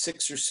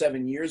 6 or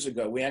 7 years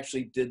ago. We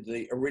actually did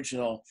the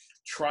original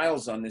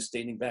trials on this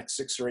dating back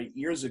 6 or 8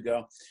 years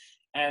ago.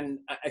 And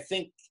I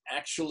think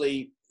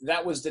actually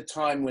that was the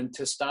time when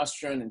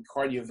testosterone and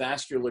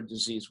cardiovascular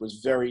disease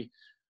was very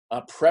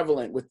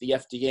prevalent with the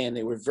FDA, and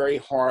they were very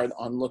hard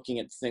on looking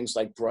at things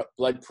like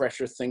blood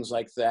pressure, things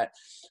like that.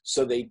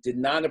 So they did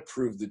not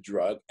approve the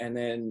drug. And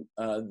then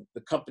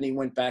the company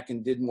went back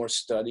and did more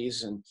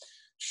studies, and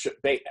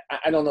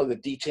I don't know the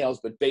details,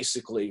 but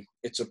basically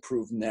it's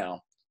approved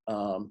now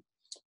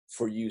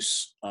for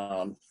use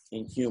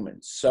in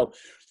humans. So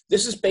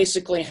this is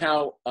basically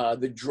how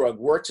the drug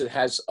works. It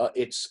has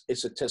it's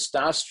a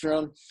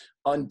testosterone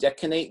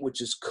undecanate, which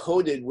is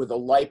coated with a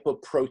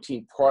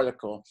lipoprotein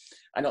particle.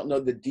 I don't know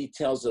the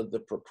details of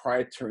the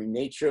proprietary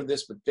nature of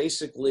this, but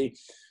basically,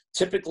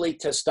 typically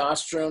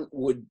testosterone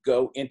would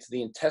go into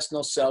the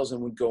intestinal cells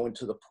and would go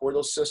into the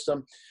portal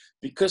system.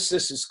 Because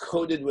this is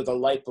coated with a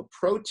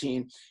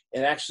lipoprotein,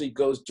 it actually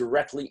goes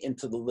directly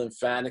into the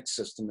lymphatic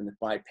system and it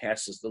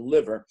bypasses the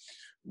liver,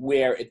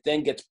 where it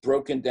then gets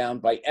broken down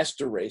by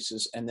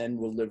esterases and then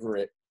will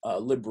liberate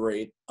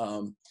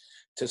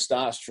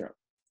testosterone.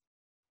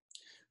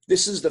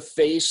 This is the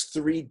phase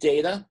 3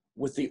 data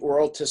with the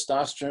oral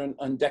testosterone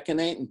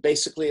undecanate, and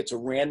basically it's a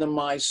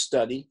randomized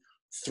study,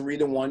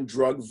 3-to-1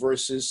 drug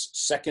versus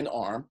second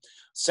arm.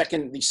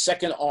 The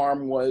second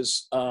arm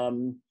was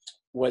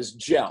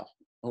gel.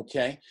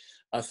 Okay,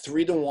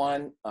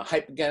 3-to-1,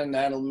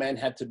 hypogonadal men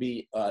had to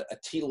be a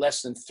T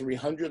less than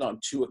 300 on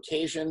 2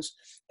 occasions,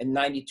 and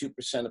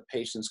 92% of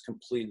patients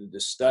completed the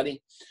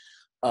study.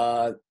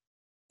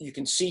 You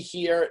can see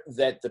here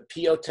that the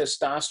PO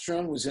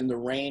testosterone was in the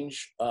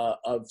range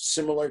of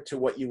similar to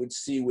what you would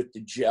see with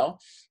the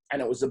gel,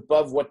 and it was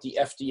above what the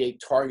FDA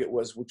target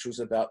was, which was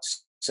about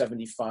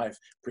 75%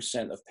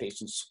 of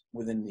patients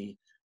within the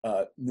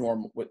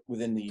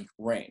within the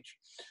range.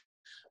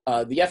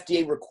 The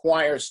FDA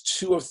requires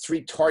 2 of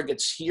 3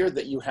 targets here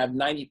that you have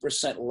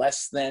 90%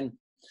 less than,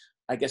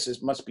 I guess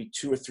it must be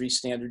 2 or 3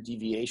 standard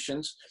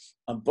deviations.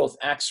 Both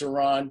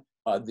Axiron,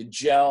 the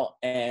gel,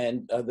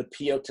 and the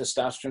PO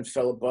testosterone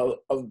fell above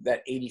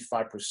that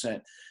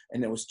 85%.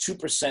 And there was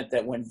 2%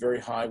 that went very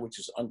high, which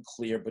is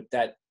unclear, but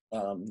that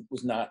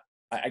was not,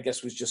 I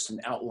guess was just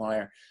an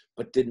outlier,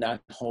 but did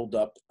not hold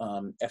up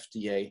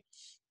FDA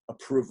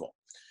approval.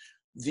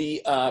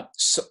 The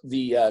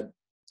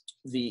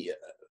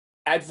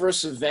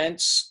adverse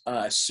events,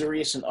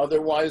 serious and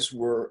otherwise,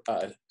 were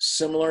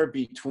similar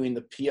between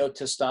the PO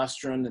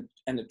testosterone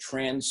and the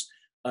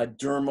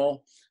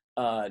transdermal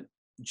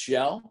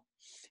gel.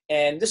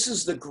 And this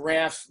is the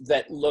graph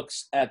that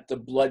looks at the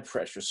blood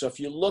pressure. So if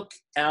you look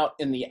out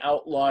in the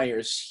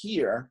outliers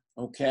here,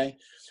 okay,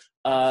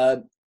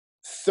 30%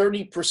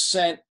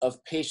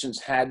 of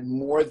patients had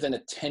more than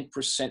a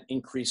 10%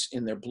 increase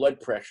in their blood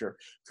pressure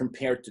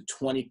compared to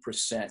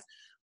 20%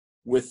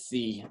 with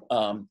the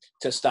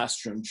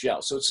testosterone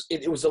gel. So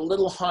it was a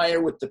little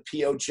higher with the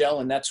PO gel,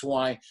 and that's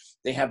why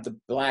they have the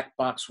black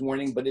box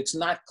warning, but it's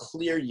not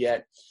clear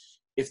yet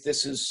if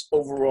this is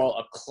overall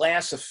a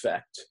class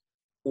effect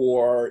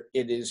or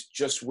it is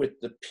just with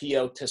the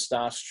PO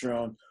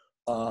testosterone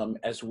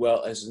as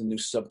well as the new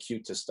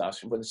sub-Q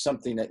testosterone, but it's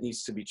something that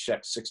needs to be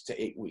checked 6 to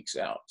 8 weeks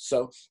out.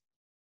 So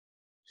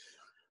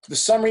the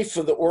summary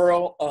for the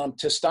oral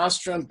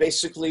testosterone,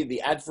 basically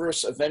the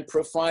adverse event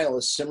profile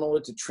is similar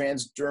to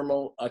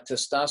transdermal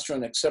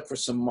testosterone, except for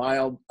some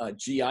mild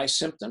GI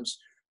symptoms,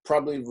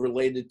 probably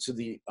related to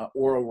the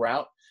oral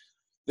route.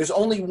 There's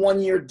only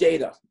 1-year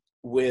data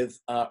with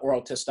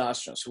oral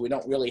testosterone, so we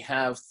don't really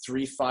have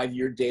 3-5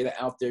 year data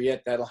out there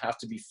yet. That'll have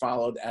to be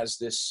followed as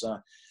this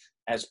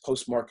as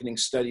post-marketing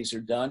studies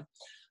are done.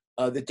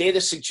 The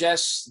data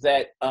suggests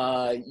that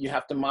you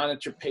have to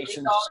monitor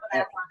patients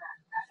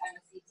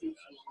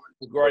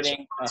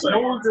regarding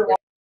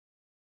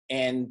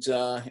and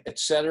et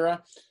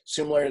cetera,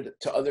 similar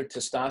to other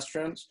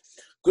testosterones.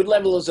 Good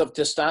levels of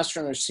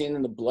testosterone are seen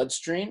in the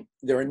bloodstream.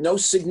 There are no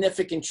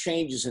significant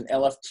changes in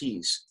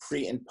LFTs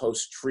pre and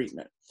post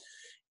treatment.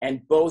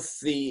 And both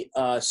the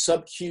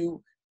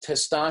sub-Q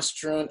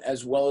testosterone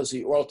as well as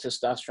the oral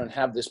testosterone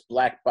have this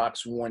black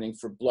box warning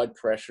for blood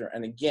pressure.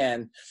 And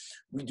again,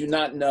 we do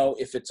not know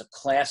if it's a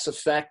class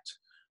effect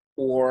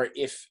or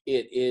if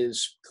it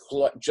is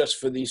just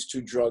for these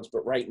 2 drugs.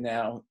 But right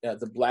now,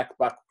 the black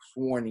box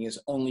warning is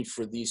only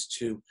for these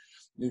 2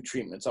 new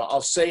treatments. I'll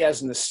say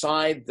as an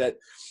aside that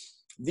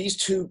these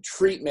 2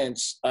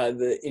 treatments,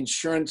 the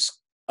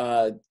insurance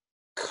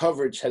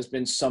coverage has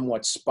been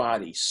somewhat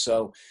spotty.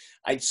 So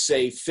I'd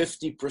say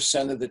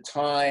 50% of the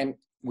time,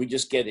 we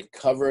just get it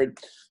covered.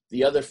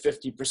 The other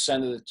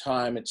 50% of the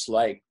time, it's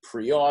like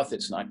pre-auth,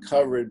 it's not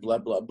covered, blah,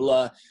 blah,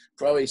 blah.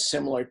 Probably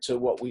similar to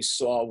what we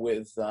saw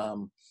with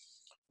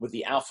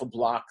the alpha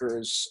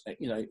blockers,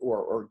 you know,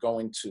 or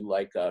going to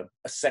like a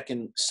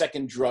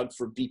second drug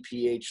for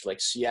BPH like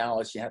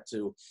Cialis. You have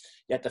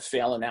to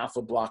fail an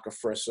alpha blocker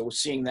first. So we're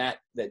seeing that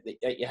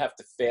you have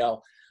to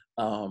fail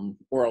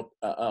oral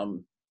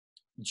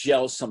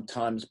gels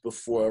sometimes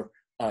before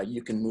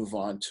you can move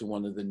on to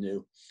one of the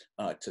new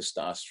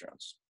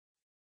testosterones.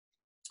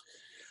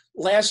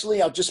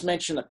 Lastly, I'll just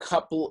mention a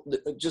couple,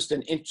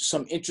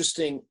 some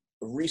interesting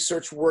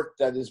research work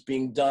that is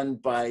being done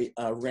by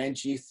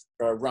Ranjith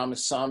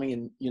Ramasamy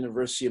in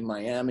University of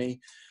Miami.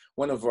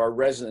 One of our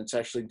residents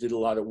actually did a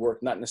lot of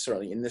work, not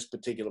necessarily in this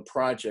particular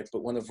project,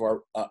 but one of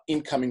our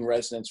incoming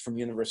residents from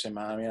University of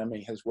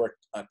Miami has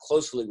worked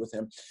closely with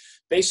him.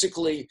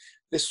 Basically,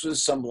 this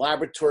was some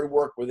laboratory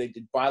work where they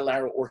did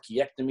bilateral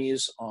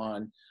orchiectomies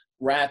on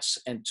rats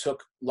and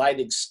took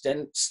Leydig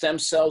stem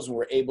cells and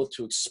were able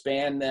to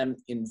expand them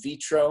in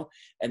vitro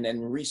and then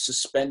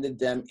resuspended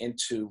them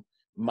into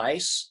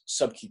mice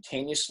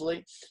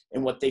subcutaneously.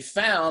 And what they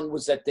found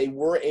was that they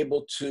were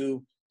able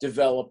to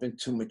develop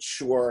into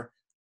mature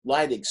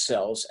Leydig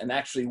cells and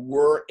actually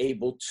were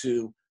able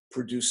to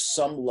produce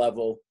some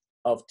level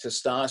of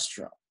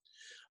testosterone.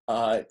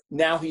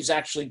 Now he's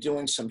actually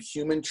doing some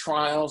human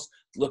trials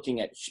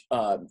looking at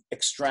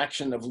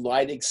extraction of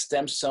Leydig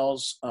stem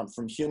cells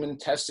from human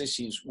testes.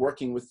 He's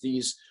working with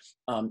these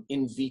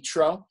in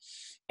vitro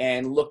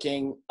and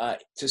looking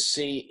to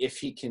see if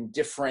he can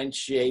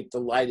differentiate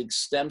the Leydig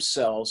stem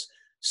cells,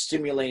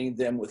 stimulating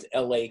them with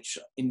LH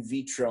in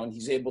vitro. And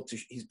he's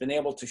been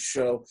able to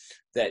show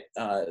that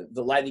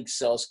the Leydig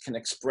cells can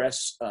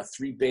express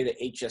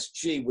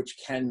 3-beta-HSG, which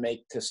can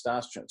make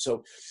testosterone.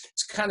 So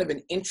it's kind of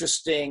an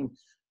interesting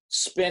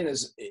spin,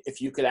 as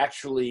if you could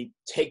actually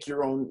take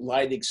your own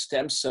Leydig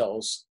stem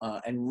cells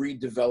and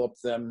redevelop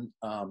them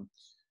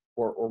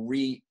or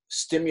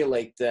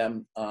re-stimulate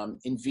them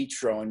in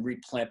vitro and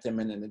replant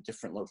them in a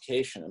different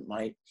location. It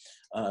might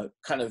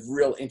kind of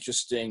real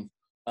interesting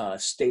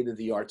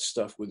state-of-the-art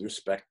stuff with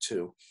respect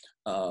to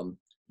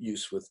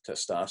use with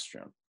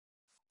testosterone.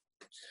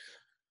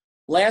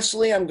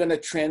 Lastly, I'm going to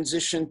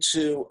transition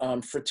to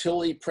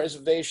fertility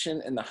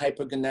preservation in the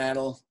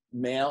hypogonadal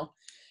male.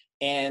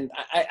 And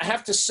I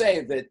have to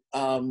say that,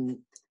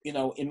 you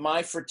know, in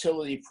my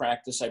fertility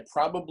practice, I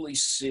probably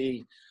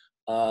see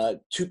 2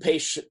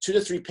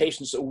 to 3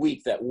 patients a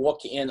week that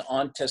walk in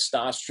on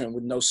testosterone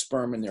with no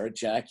sperm in their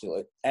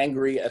ejaculate,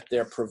 angry at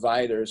their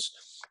providers,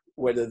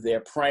 whether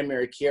they're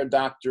primary care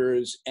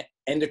doctors,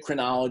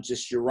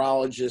 endocrinologists,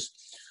 urologists,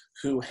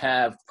 who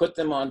have put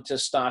them on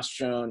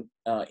testosterone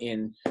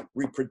in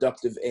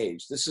reproductive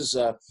age. This is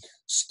a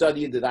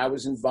study that I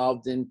was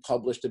involved in,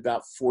 published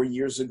about 4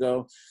 years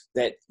ago,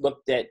 that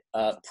looked at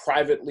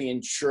privately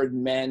insured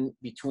men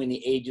between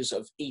the ages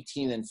of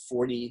 18 and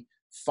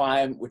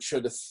 45, which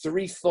showed a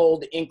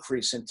 3-fold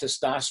increase in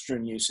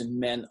testosterone use in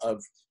men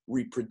of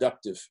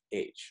reproductive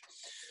age.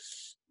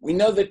 We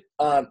know that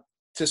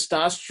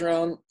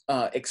testosterone,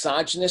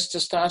 exogenous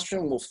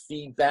testosterone, will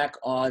feed back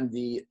on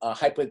the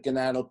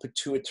hypogonadal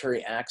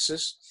pituitary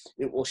axis.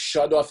 It will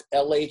shut off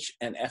LH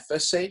and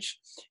FSH.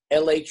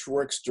 LH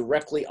works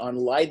directly on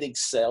Leydig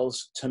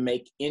cells to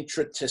make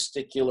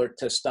intratesticular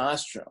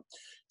testosterone.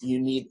 You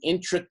need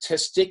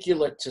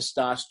intratesticular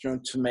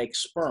testosterone to make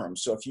sperm.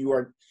 So if you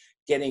are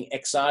getting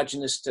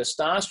exogenous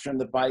testosterone,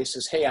 the body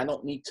says, hey, I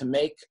don't need to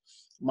make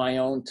my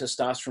own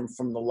testosterone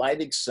from the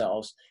Leydig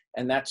cells.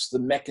 And that's the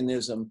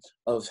mechanism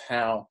of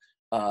how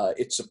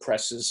it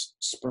suppresses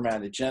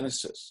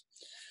spermatogenesis.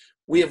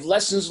 We have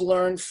lessons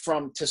learned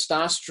from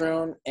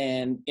testosterone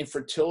and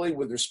infertility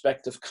with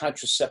respect to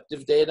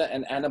contraceptive data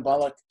and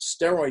anabolic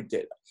steroid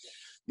data.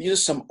 These are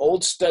some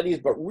old studies,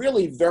 but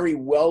really very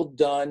well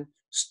done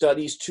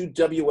studies, 2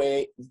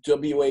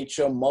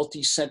 WHO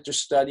multi-center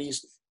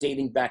studies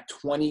dating back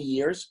 20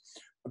 years.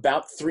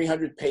 About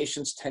 300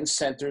 patients, 10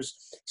 centers,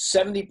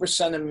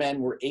 70% of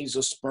men were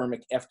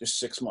azoospermic after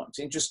 6 months.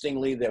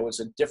 Interestingly, there was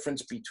a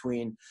difference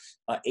between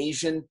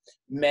Asian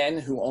men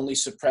who only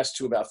suppressed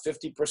to about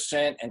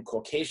 50% and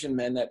Caucasian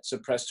men that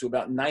suppressed to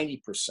about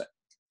 90%.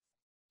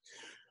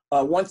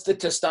 Once the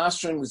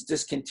testosterone was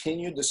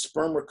discontinued, the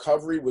sperm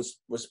recovery was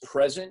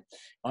present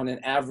on an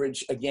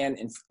average, again,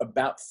 in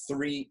about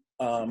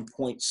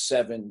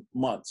 3.7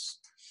 months.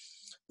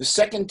 The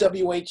second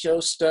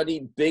WHO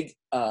study, big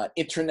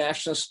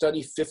international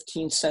study,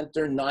 15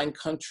 center, 9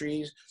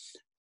 countries,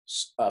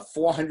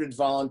 400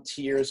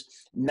 volunteers,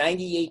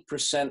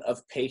 98%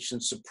 of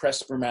patients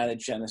suppressed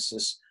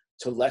spermatogenesis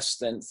to less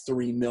than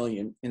 3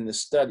 million in the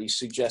study,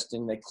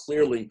 suggesting that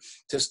clearly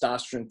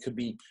testosterone could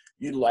be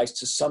utilized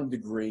to some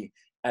degree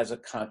as a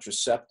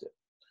contraceptive.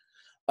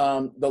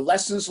 The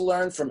lessons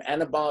learned from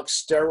anabolic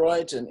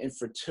steroids and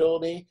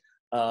infertility.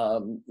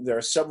 There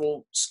are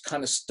several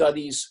kind of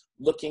studies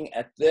looking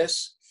at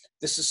this.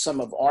 This is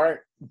some of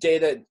our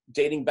data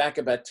dating back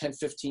about 10,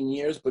 15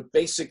 years, but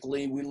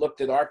basically we looked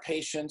at our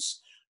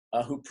patients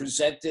who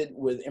presented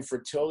with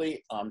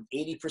infertility.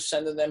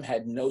 80% of them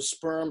had no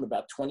sperm,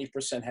 about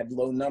 20% had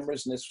low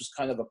numbers, and this was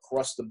kind of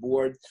across the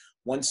board,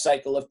 one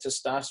cycle of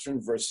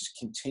testosterone versus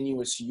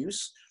continuous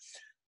use.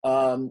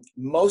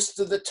 Most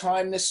of the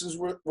time, this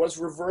was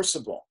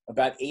reversible,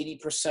 about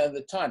 80% of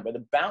the time, but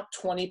about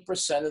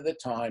 20% of the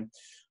time,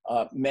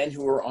 men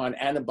who were on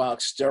anabolic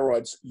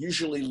steroids,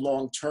 usually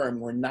long-term,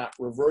 were not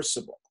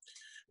reversible.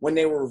 When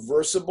they were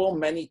reversible,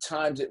 many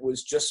times it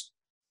was just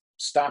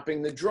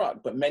stopping the drug,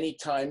 but many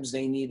times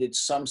they needed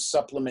some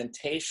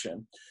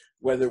supplementation,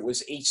 whether it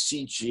was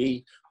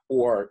HCG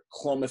or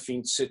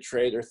clomiphene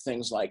citrate or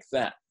things like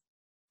that.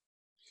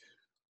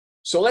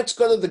 So let's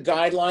go to the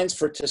guidelines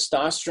for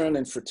testosterone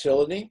and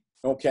fertility,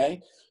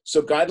 okay?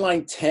 So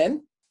guideline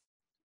 10,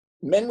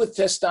 men with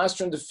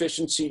testosterone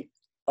deficiency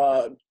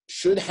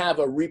should have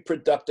a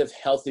reproductive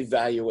health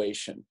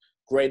evaluation,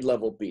 grade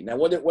level B. Now,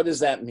 what does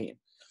that mean?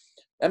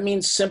 That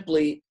means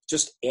simply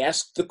just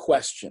ask the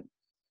question.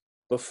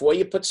 Before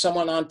you put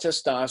someone on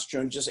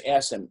testosterone, just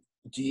ask them,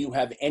 do you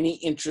have any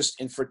interest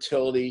in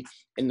fertility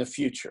in the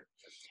future?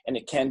 And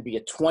it can be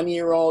a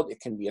 20-year-old, it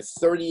can be a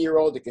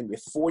 30-year-old, it can be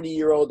a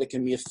 40-year-old, it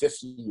can be a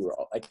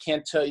 50-year-old. I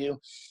can't tell you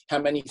how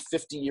many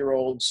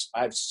 50-year-olds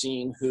I've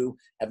seen who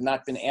have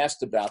not been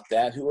asked about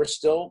that, who are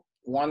still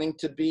wanting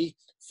to be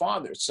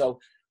fathers. So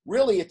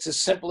really, it's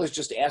as simple as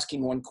just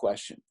asking one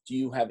question. Do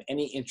you have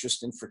any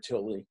interest in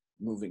fertility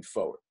moving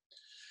forward?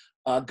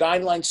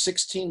 Guideline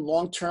 16,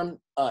 long-term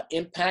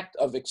impact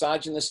of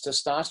exogenous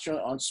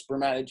testosterone on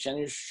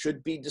spermatogenesis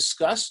should be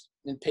discussed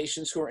in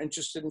patients who are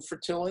interested in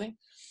fertility.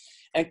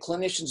 And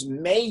clinicians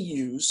may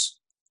use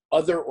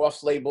other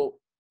off-label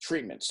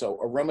treatments. So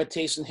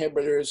aromatase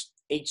inhibitors,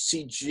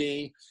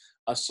 HCG,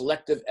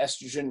 selective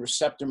estrogen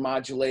receptor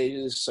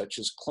modulators such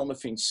as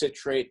clomiphene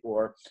citrate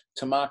or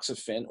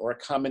tamoxifen, or a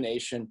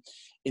combination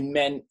in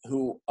men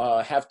who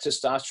have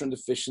testosterone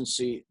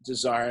deficiency,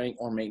 desiring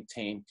or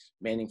maintaining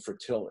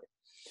fertility.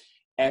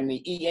 And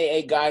the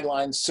EAA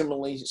guidelines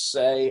similarly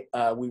say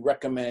we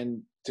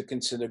recommend to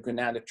consider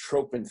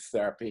gonadotropin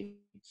therapy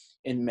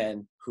in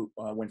men who,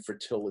 when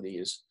fertility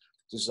is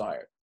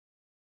desired.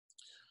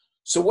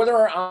 So what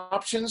are our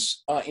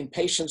options in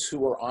patients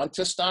who are on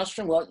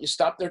testosterone? Well, you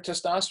stop their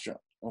testosterone,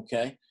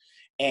 okay?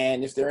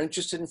 And if they're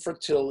interested in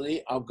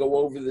fertility, I'll go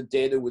over the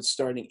data with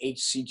starting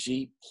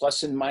HCG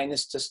plus and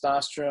minus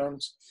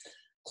testosterones,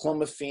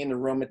 clomiphene,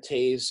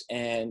 aromatase,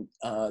 and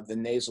the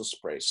nasal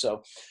spray.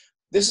 So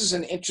this is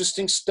an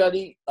interesting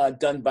study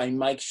done by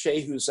Mike Shea,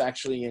 who's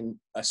actually in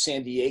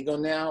San Diego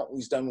now.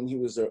 He's done when he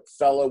was a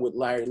fellow with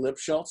Larry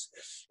Lipschultz.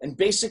 And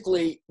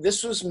basically,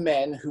 this was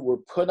men who were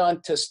put on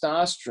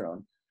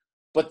testosterone,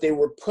 but they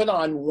were put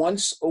on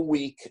once a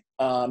week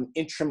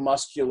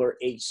intramuscular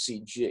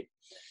HCG.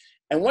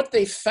 And what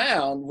they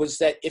found was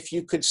that if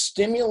you could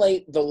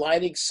stimulate the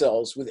Leydig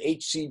cells with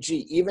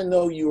HCG, even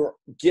though you were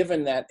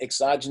given that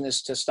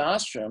exogenous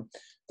testosterone,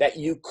 that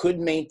you could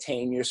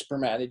maintain your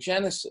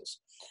spermatogenesis.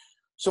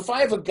 So if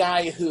I have a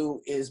guy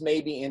who is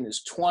maybe in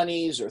his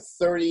 20s or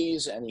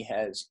 30s and he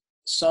has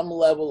some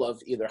level of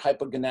either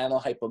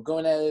hypogonadal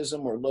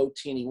hypogonadism or low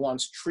T and he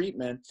wants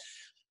treatment,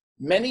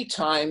 many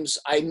times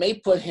I may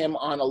put him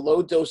on a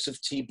low dose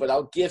of T, but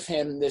I'll give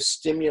him this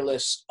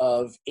stimulus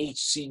of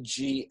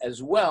HCG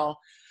as well,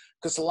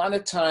 because a lot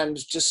of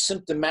times just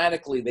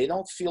symptomatically they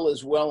don't feel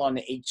as well on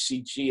the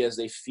HCG as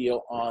they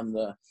feel on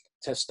the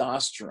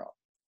testosterone.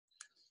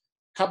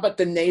 How about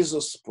the nasal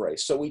spray?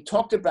 So we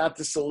talked about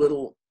this a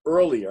little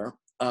earlier.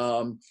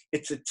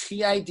 It's a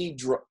TID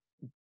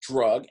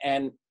drug,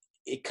 and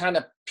it kind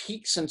of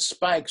peaks and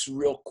spikes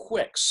real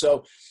quick.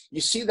 So you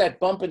see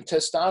that bump in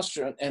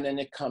testosterone and then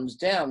it comes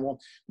down. Well,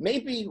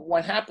 maybe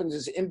what happens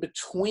is in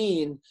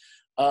between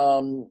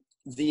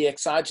the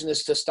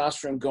exogenous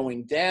testosterone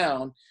going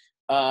down,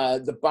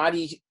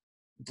 the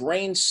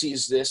brain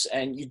sees this,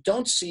 and you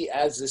don't see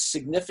as a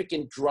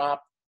significant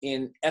drop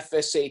in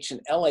FSH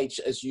and LH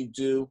as you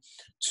do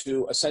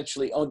to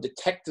essentially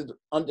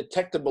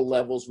undetectable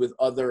levels with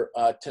other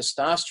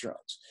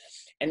testosterones.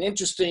 And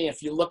interesting,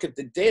 if you look at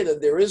the data,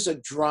 there is a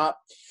drop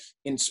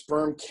in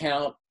sperm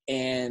count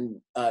and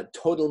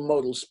total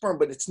motile sperm,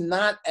 but it's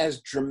not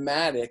as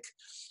dramatic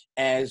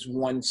as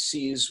one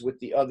sees with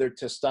the other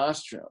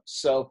testosterone.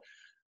 So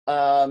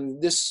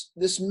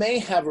this may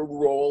have a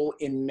role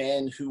in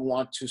men who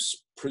want to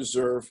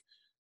preserve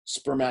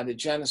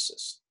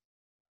spermatogenesis.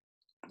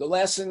 The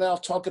last thing that I'll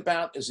talk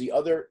about is the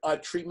other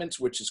treatments,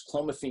 which is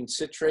clomiphene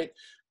citrate.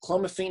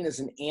 Clomiphene is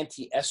an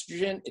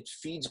anti-estrogen. It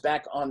feeds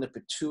back on the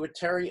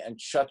pituitary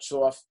and shuts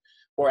off,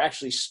 or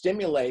actually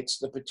stimulates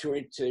the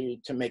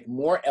pituitary to make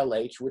more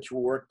LH, which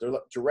will work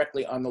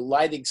directly on the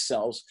Leydig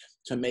cells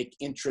to make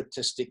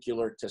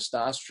intratesticular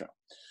testosterone.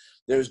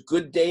 There's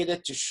good data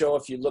to show,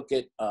 if you look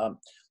at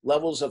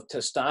levels of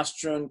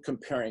testosterone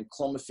comparing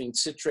clomiphene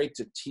citrate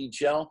to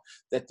T-gel,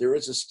 that there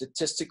is a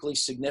statistically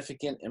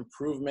significant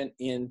improvement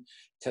in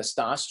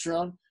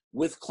testosterone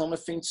with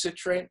clomiphene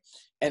citrate.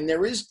 And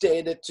there is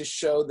data to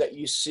show that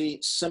you see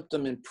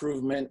symptom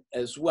improvement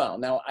as well.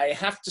 Now, I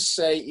have to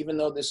say, even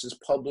though this is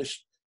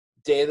published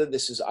data.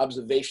 This is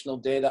observational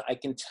data. I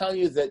can tell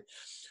you that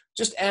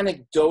just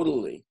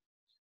anecdotally,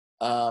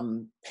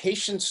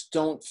 patients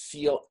don't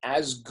feel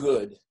as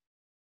good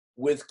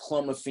with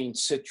clomiphene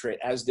citrate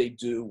as they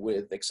do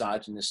with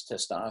exogenous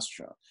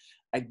testosterone.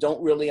 I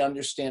don't really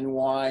understand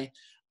why.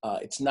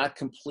 It's not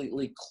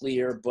completely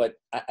clear, but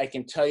I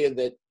can tell you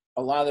that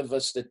a lot of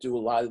us that do a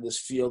lot of this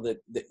feel that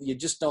you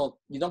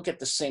don't get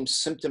the same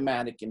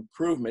symptomatic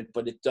improvement,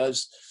 but it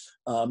does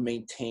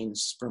maintain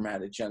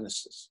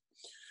spermatogenesis.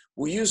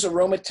 We use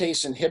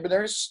aromatase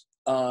inhibitors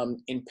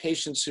in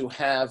patients who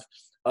have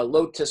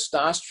low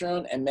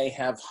testosterone and may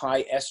have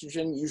high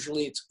estrogen.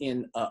 Usually it's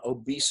in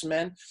obese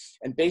men.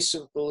 And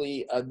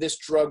basically this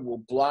drug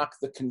will block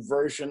the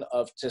conversion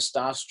of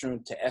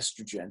testosterone to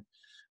estrogen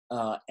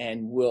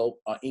and will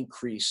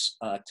increase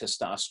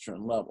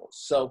testosterone levels.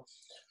 So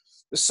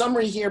the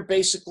summary here,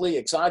 basically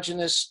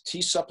exogenous T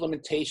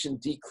supplementation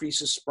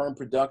decreases sperm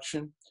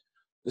production.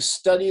 The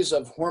studies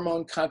of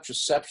hormone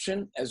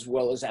contraception as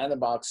well as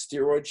anabolic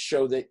steroids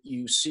show that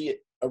you see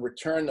a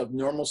return of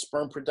normal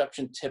sperm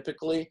production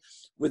typically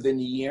within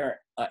a year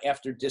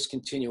after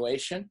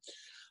discontinuation.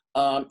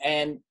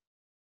 And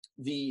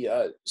the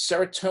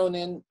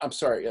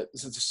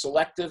the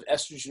selective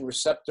estrogen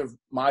receptor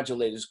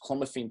modulators,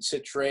 clomiphene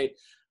citrate,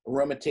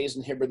 aromatase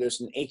inhibitors,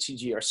 and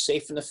HCG are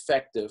safe and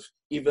effective,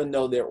 even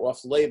though they're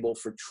off-label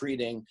for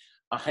treating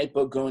a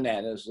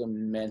hypogonadism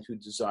in men who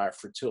desire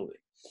fertility.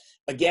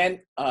 Again,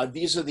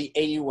 these are the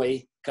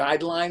AUA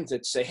guidelines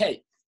that say,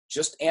 hey,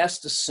 just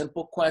ask the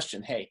simple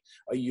question, hey,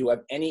 you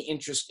have any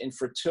interest in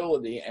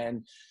fertility?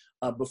 And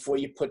before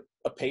you put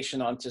a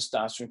patient on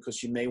testosterone,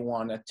 because you may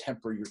want to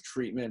temper your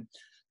treatment,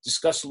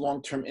 discuss the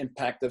long-term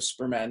impact of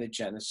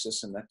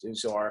spermatogenesis, and that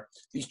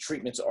these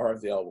treatments are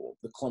available.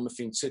 The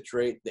clomiphene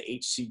citrate, the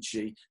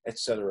HCG, et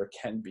cetera,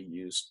 can be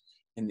used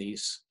in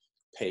these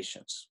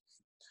patients.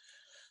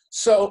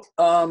 So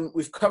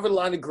we've covered a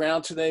lot of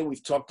ground today.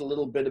 We've talked a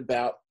little bit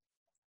about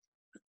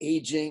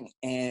aging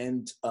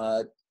and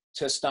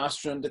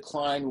testosterone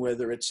decline,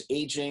 whether it's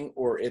aging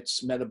or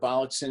it's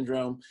metabolic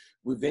syndrome.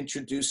 We've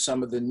introduced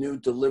some of the new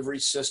delivery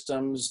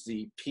systems,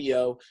 the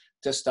PO,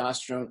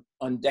 testosterone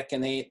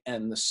undecanate,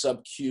 and the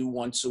sub-Q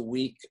once a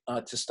week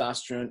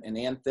testosterone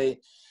enanthate.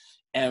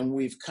 And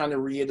we've kind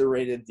of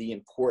reiterated the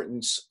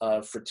importance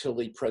of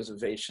fertility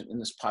preservation in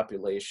this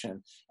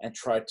population and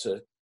tried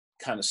to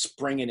kind of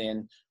spring it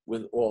in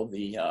with all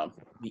the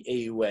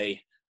AUA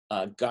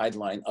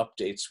guideline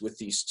updates with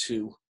these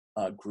two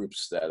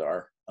groups that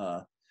are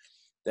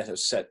that have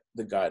set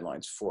the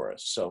guidelines for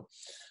us. So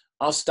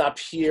I'll stop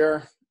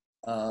here.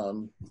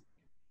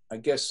 I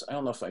guess, I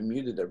don't know if I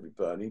muted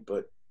everybody,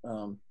 but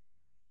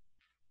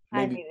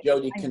maybe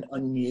Jody can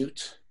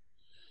unmute.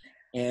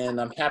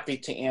 And I'm happy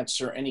to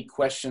answer any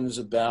questions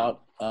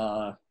about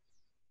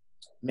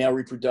male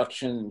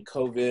reproduction and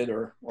COVID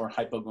or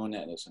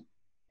hypogonadism.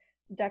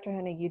 Dr.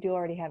 Honig, you do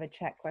already have a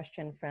chat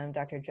question from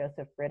Dr.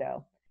 Joseph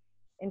Brito.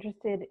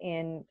 Interested,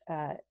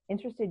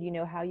 you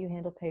know, how you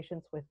handle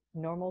patients with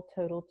normal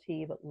total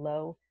T but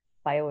low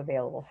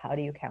bioavailable. How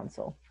do you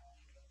counsel?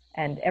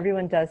 And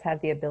everyone does have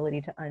the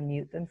ability to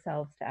unmute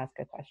themselves to ask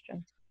a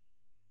question.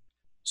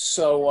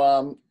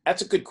 So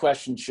that's a good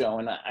question, Joe.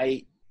 And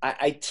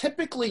I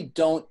typically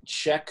don't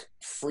check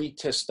free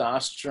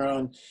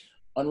testosterone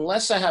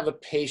unless I have a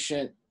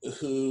patient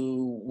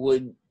who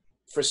would,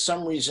 for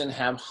some reason,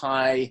 have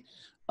high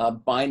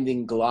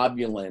binding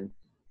globulin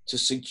to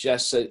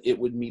suggest that it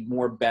would be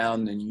more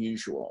bound than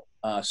usual.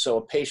 So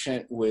a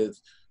patient with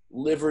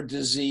liver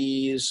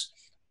disease,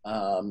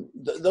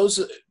 those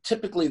are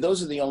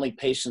the only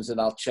patients that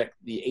I'll check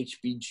the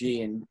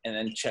HBG and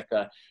then check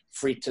a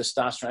free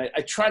testosterone.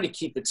 I try to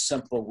keep it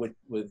simple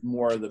with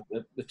more of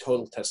the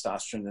total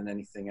testosterone than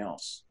anything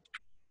else.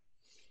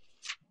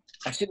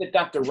 I see that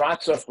Dr.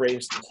 Rotzoff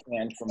raised his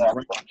hand from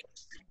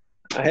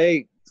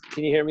Hey,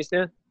 can you hear me,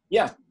 Stan?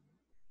 Yeah.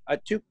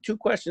 Two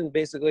questions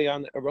basically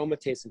on the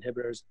aromatase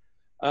inhibitors.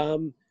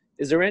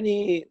 Is there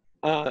any,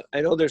 I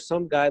know there's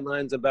some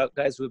guidelines about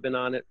guys who have been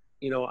on it,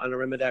 you know, on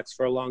Arimidex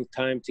for a long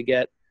time to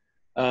get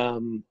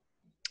an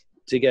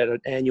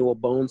annual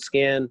bone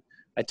scan.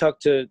 I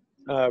talked to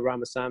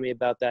Ramasamy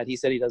about that. He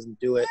said he doesn't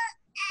do it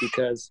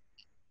because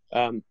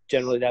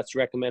generally that's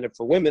recommended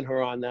for women who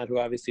are on that, who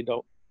obviously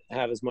don't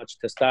have as much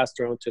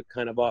testosterone to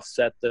kind of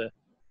offset the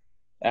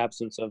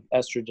absence of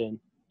estrogen.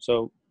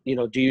 So, you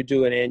know, do you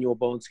do an annual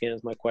bone scan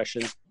is my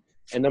question.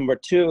 And number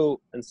two,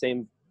 and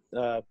same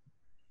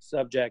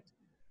subject,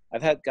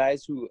 I've had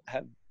guys who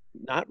have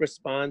not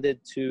responded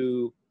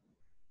to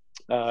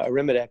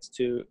Arimidex,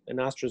 to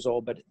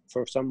anastrozole, but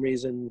for some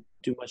reason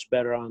do much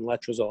better on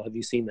letrozole. Have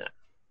you seen that?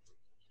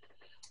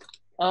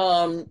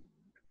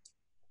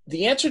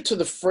 The answer to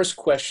the first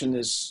question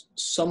is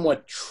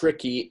somewhat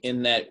tricky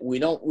in that we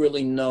don't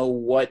really know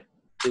what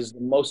is the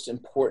most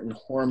important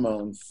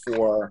hormone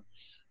for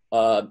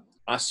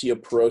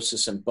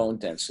osteoporosis and bone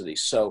density.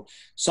 So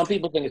some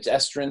people think it's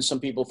estrogen, some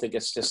people think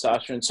it's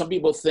testosterone, some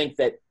people think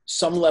that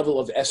some level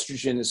of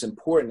estrogen is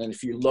important, and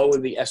if you lower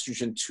the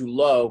estrogen too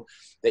low,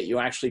 that you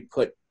actually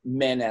put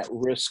men at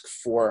risk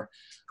for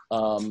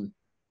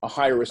a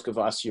higher risk of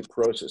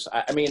osteoporosis.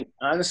 I mean,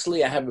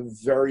 honestly, I have a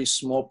very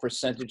small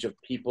percentage of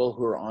people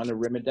who are on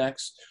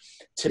Arimidex.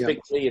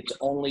 Typically, it's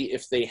only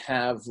if they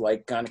have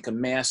like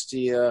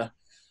gynecomastia,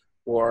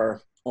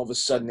 or all of a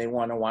sudden they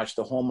want to watch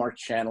the Hallmark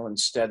Channel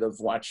instead of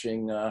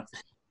watching,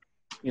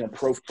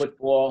 pro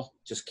football.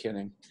 Just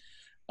kidding.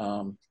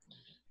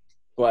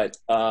 But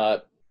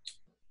I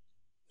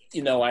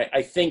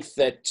think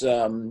that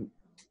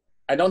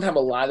I don't have a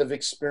lot of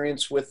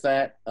experience with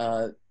that.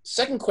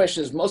 Second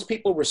question is, most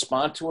people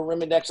respond to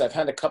Arimidex. I've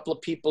had a couple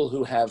of people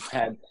who have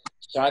had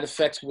side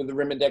effects with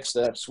Arimidex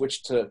that have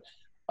switched to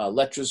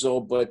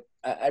letrozole, but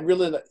I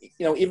really,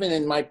 even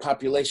in my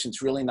population,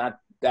 it's really not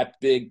that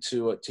big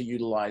to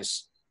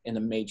utilize in a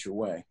major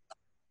way.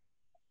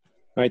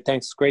 All right,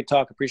 thanks. Great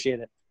talk. Appreciate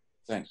it.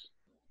 Thanks.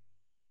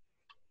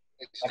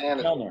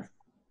 Stan, Kellner,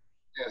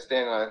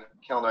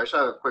 I just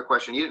have a quick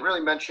question. You didn't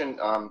really mention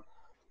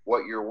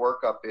what your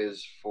workup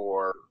is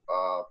for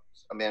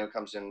a man who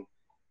comes in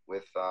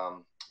with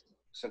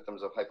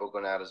symptoms of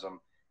hypogonadism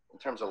in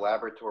terms of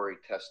laboratory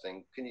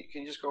testing. Can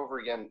you just go over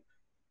again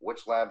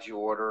which labs you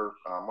order,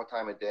 what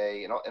time of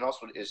day, and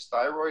also, is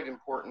thyroid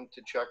important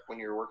to check when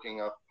you're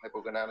working up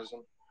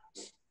hypogonadism?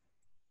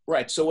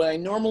 Right. So what I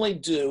normally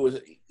do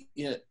is,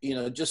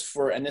 just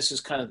for, and this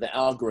is kind of the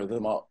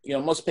algorithm,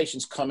 most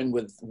patients come in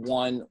with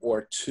 1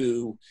 or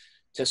 2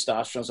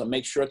 testosterone. I'll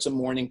make sure it's a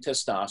morning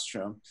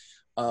testosterone.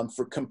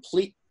 For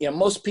complete,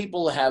 most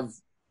people have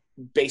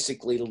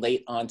basically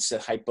late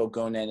onset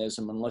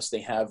hypogonadism unless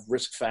they have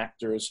risk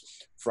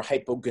factors for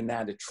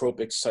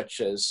hypogonadotropics such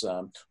as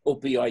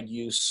opioid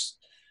use,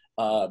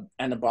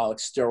 anabolic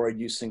steroid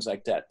use, things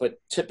like that.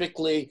 But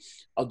typically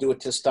I'll do a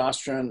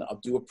testosterone, I'll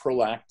do a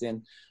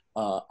prolactin,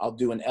 I'll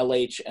do an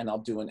LH, and I'll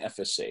do an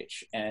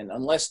FSH. And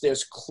unless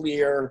there's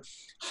clear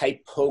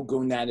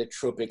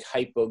hypogonadotropic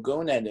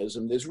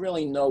hypogonadism, there's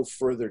really no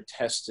further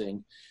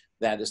testing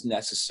that is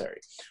necessary.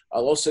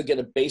 I'll also get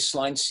a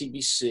baseline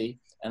CBC,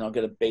 and I'll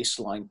get a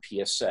baseline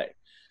PSA.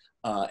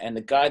 And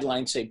the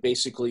guidelines say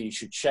basically you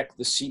should check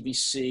the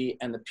CBC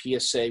and the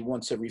PSA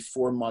once every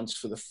 4 months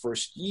for the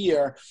first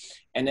year,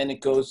 and then it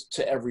goes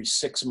to every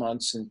 6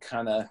 months, and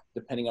kind of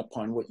depending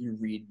upon what you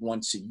read,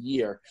 once a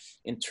year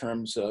in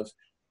terms of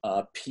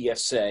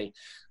PSA.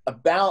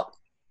 About,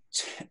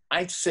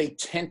 I'd say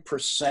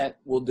 10%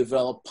 will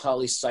develop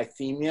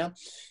polycythemia,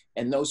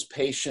 and those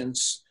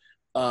patients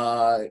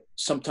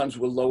sometimes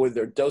we'll lower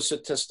their dose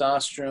of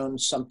testosterone.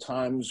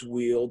 Sometimes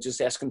we'll just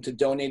ask them to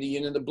donate a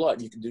unit of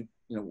blood. You can do,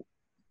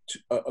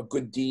 a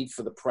good deed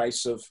for the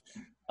price of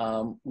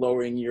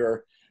lowering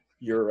your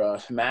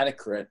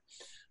hematocrit.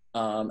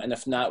 And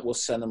if not, we'll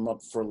send them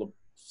up for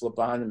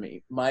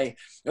phlebotomy.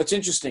 It's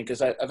interesting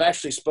because I've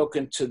actually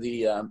spoken to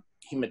the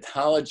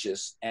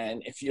hematologist,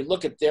 and if you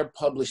look at their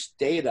published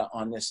data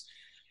on this,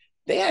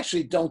 they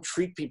actually don't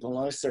treat people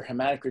unless their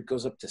hematocrit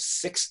goes up to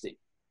 60.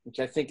 Which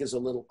I think is a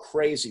little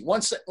crazy.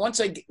 Once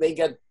they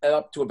get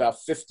up to about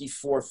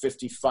 54,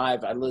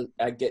 55,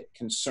 I get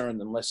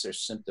concerned unless they're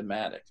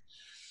symptomatic.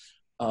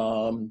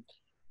 The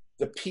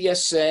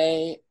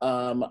PSA,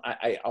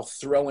 I'll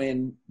throw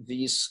in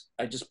these.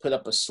 I just put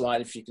up a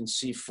slide, if you can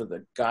see, for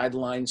the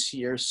guidelines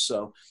here.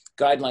 So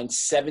guidelines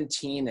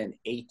 17 and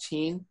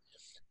 18.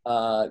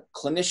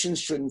 Clinicians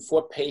should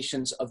inform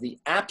patients of the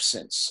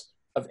absence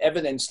of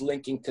evidence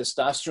linking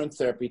testosterone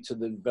therapy to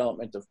the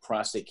development of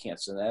prostate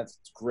cancer. That's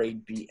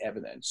grade B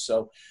evidence.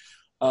 So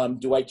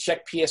do I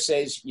check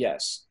PSAs?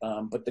 Yes,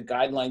 but the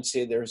guidelines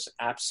say there's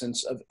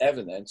absence of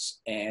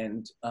evidence.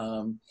 And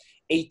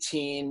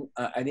 18,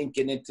 I didn't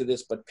get into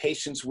this, but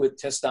patients with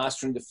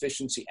testosterone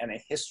deficiency and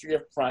a history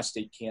of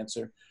prostate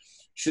cancer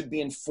should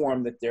be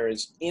informed that there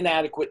is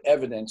inadequate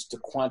evidence to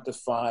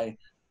quantify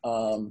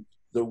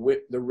the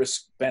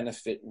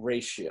risk-benefit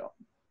ratio.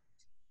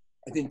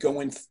 I didn't go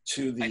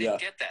into the... I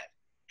didn't get that.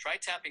 Try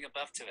tapping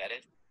above to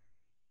edit.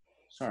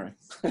 Sorry.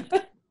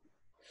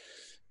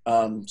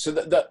 So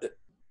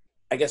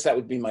I guess that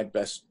would be my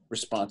best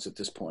response at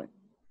this point.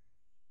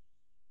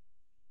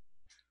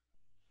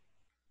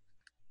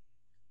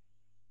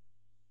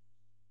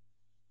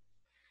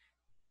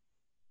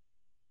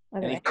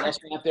 Okay. Anything else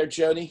out there,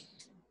 Jody?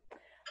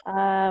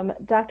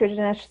 Dr.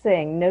 Dinesh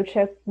Singh, no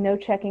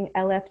checking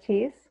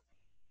LFTs?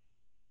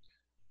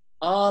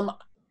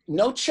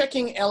 No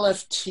checking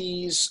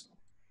LFTs.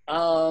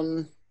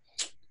 I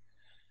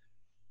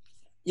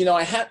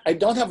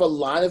don't have a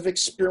lot of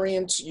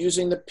experience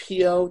using the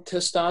PO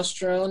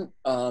testosterone.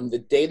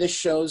 The data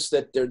shows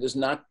that there does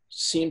not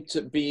seem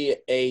to be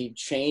a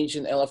change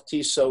in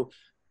LFTs. So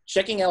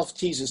checking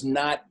LFTs is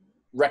not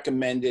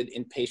recommended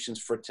in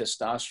patients for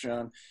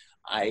testosterone.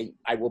 I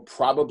will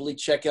probably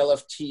check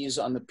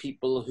LFTs on the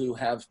people who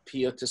have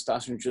PO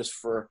testosterone just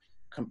for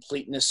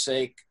completeness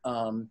sake.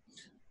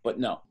 But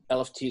no,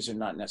 LFTs are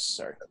not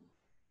necessary.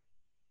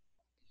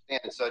 Dan,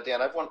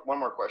 I have one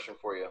more question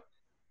for you.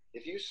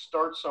 If you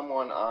start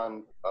someone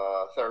on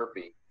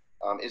therapy,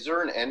 is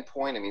there an end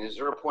point? I mean, is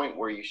there a point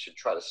where you should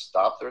try to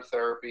stop their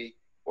therapy,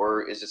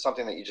 or is it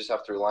something that you just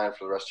have to rely on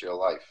for the rest of your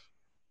life?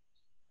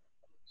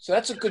 So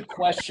that's a good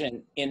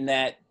question in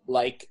that,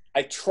 like,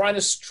 I try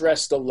to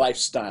stress the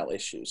lifestyle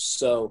issues.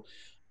 So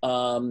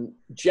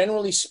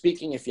generally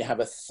speaking, if you have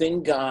a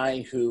thin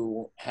guy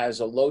who has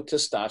a low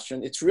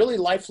testosterone, it's really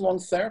lifelong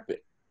therapy.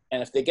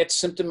 And if they get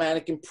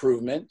symptomatic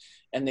improvement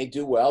and they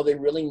do well, they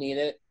really need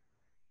it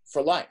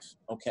for life,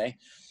 okay?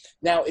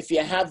 Now, if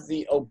you have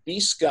the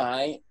obese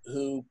guy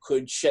who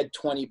could shed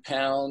 20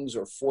 pounds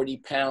or 40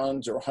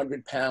 pounds or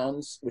 100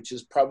 pounds, which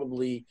is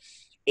probably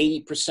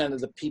 80%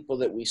 of the people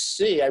that we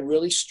see, I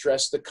really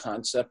stress the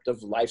concept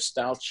of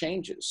lifestyle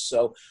changes.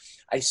 So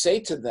I say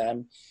to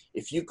them,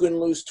 if you can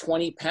lose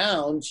 20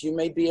 pounds, you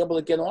may be able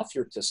to get off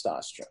your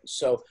testosterone.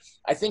 So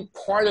I think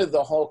part of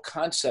the whole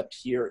concept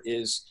here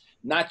is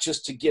not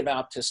just to give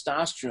out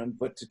testosterone,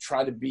 but to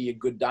try to be a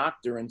good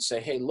doctor and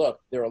say, hey, look,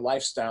 there are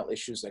lifestyle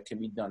issues that can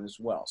be done as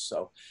well.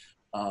 So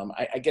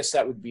I guess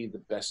that would be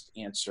the best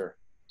answer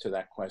to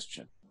that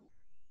question.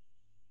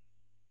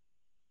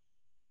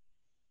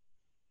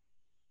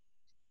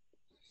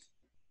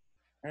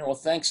 All right, well,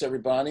 thanks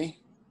everybody.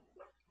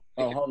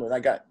 Oh, hold on, I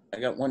got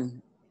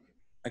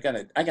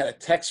a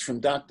text from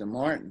Dr.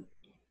 Martin.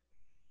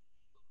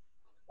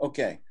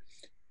 Okay,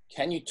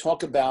 can you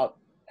talk about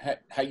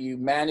how you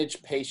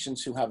manage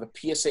patients who have a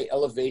PSA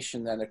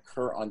elevation that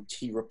occur on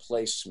T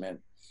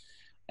replacement,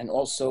 and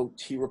also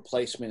T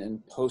replacement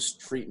in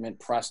post-treatment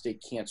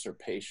prostate cancer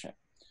patient?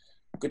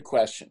 Good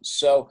question.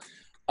 So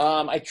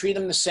I treat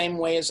them the same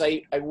way as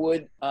I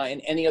would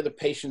in any other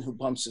patient who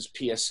bumps his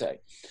PSA.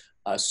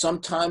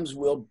 Sometimes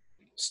we'll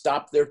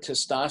stop their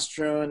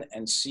testosterone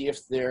and see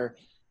if their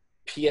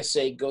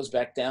PSA goes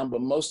back down, but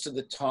most of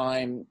the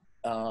time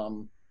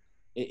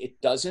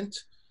it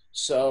doesn't.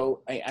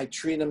 So I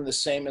treat them the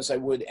same as I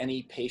would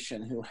any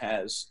patient who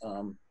has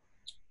who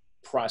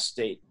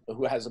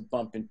has a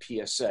bump in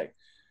PSA.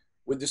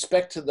 With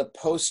respect to the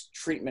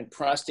post-treatment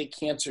prostate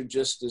cancer,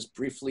 just as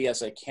briefly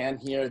as I can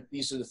here,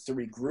 these are the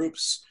three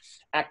groups: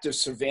 active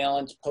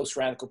surveillance,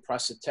 post-radical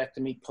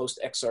prostatectomy,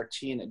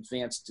 post-XRT, and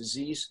advanced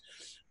disease.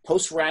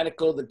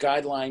 Post-radical, the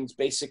guidelines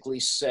basically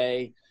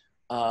say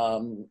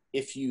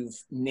if you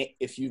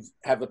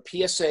have a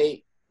PSA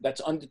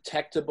that's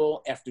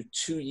undetectable after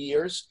 2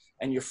 years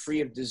and you're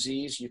free of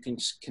disease, you can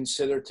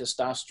consider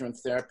testosterone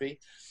therapy.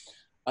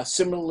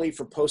 Similarly,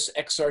 for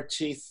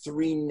post-XRT,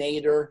 3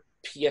 nadir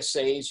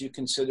PSAs, you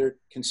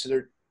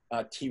consider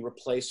T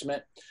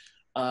replacement.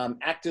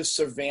 Active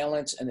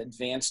surveillance and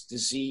advanced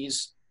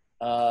disease.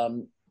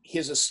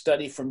 Here's a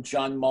study from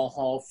John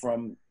Mulhall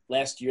from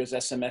last year's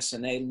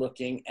SMSNA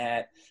looking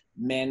at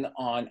men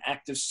on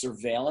active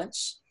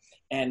surveillance,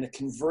 and the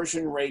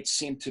conversion rates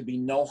seem to be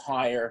no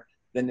higher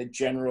than the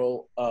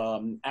general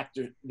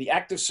the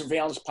active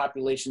surveillance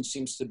population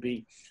seems to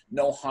be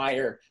no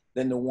higher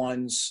than the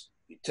ones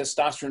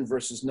testosterone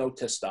versus no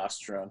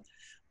testosterone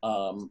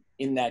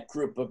in that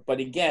group. But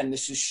again,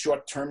 this is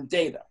short-term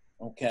data,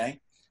 okay?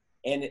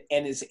 And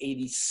is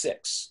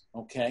 86,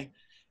 okay?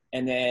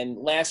 And then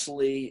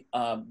lastly,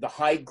 the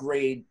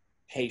high-grade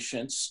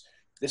patients.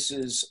 This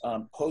is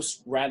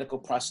post-radical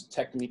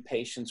prostatectomy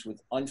patients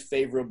with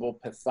unfavorable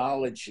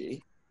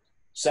pathology,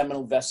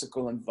 seminal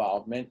vesicle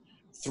involvement.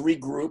 3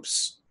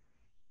 groups: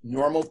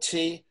 normal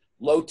T,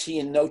 low T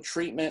and no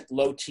treatment,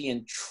 low T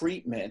and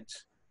treatment.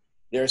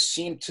 There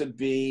seem to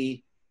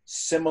be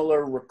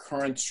similar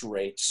recurrence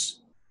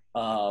rates,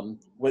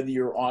 whether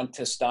you're on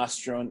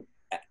testosterone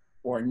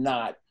or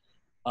not.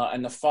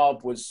 And the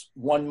follow-up was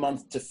 1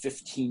 month to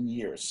 15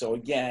 years. So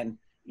again,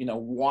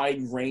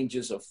 wide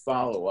ranges of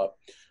follow-up.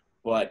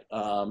 But,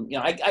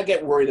 I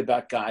get worried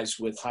about guys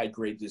with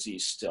high-grade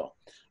disease still.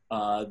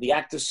 The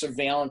active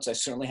surveillance, I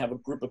certainly have a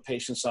group of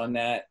patients on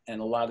that,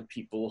 and a lot of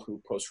people who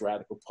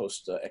post-radical,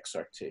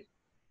 post-XRT.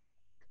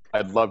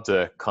 I'd love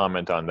to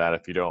comment on that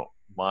if you don't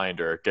mind,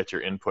 or get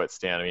your input,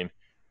 Stan. I mean,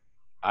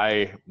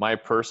 my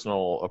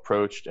personal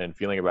approach and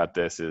feeling about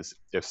this is,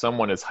 if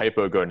someone is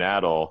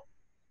hypogonadal,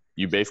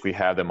 you basically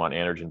have them on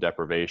androgen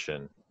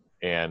deprivation.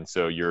 And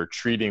so you're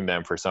treating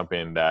them for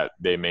something that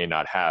they may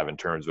not have in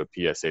terms of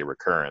PSA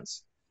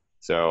recurrence.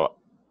 So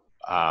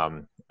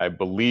I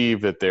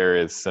believe that there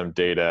is some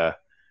data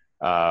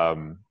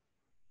from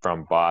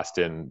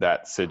Boston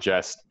that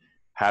suggests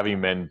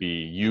having men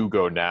be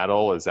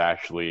eugonadal is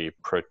actually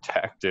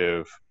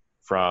protective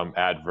from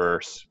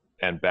adverse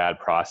and bad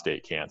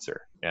prostate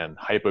cancer. And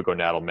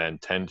hypogonadal men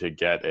tend to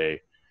get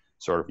a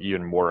sort of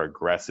even more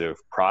aggressive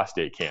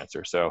prostate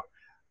cancer. So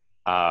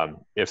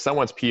if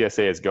someone's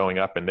PSA is going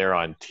up and they're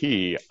on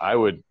T, I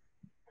would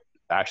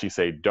actually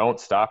say don't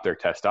stop their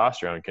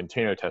testosterone,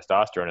 continue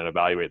testosterone, and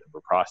evaluate them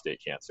for prostate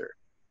cancer.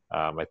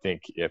 I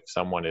think if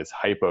someone is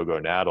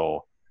hypogonadal,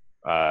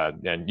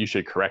 and you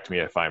should correct me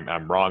if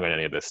I'm wrong on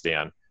any of this,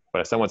 Stan, but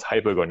if someone's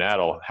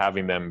hypogonadal,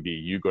 having them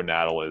be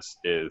eugonadal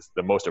is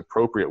the most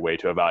appropriate way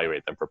to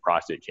evaluate them for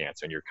prostate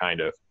cancer, and you're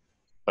kind of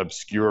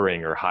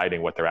obscuring or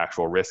hiding what their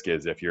actual risk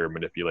is if you're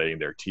manipulating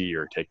their T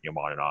or taking them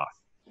on and off.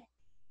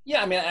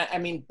 Yeah, I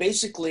mean,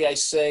 basically, I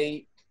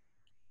say,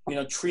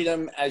 treat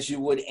them as you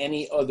would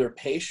any other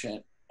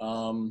patient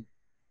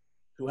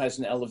who has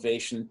an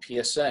elevation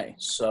in PSA.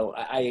 So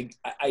I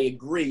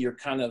agree. You're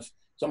kind of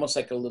it's almost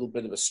like a little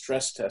bit of a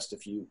stress test,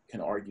 if you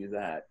can argue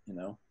that,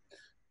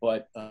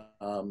 But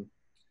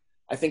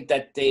I think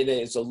that data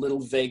is a little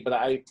vague, but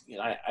I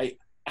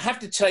have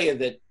to tell you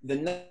that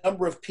the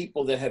number of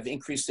people that have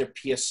increased their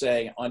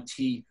PSA on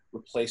T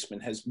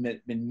replacement has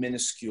been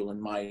minuscule in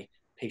my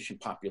patient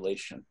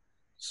population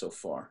so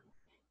far.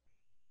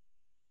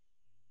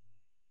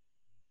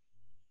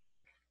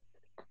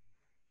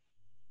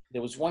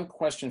 There was one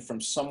question from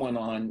someone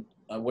on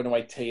what do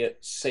I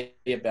say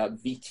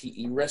about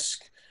VTE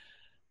risk?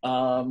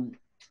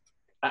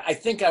 I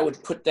think I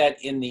would put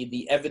that in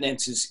the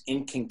evidence is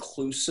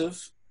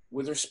inconclusive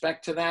with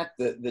respect to that.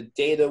 The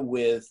data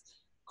with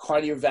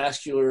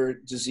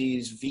cardiovascular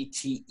disease,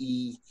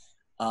 VTE,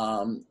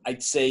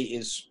 I'd say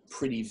is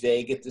pretty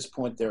vague at this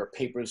point. There are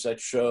papers that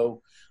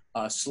show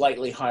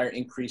slightly higher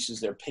increases.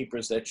 There are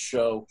papers that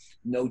show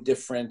no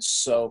difference.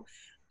 So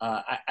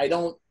I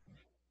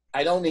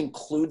don't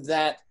include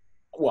that.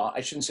 Well,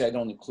 I shouldn't say I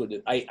don't include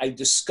it. I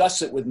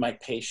discuss it with my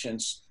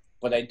patients,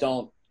 but I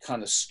don't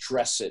kind of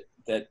stress it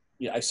that,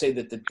 I say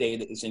that the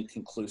data is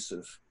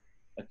inconclusive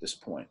at this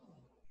point.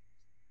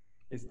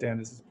 Hey Stan,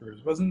 this is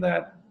Bruce. Wasn't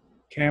that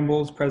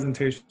Campbell's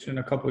presentation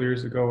a couple of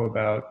years ago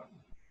about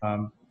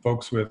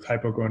folks with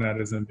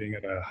hypogonadism being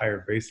at a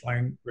higher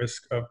baseline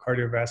risk of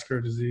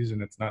cardiovascular disease,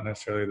 and it's not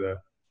necessarily the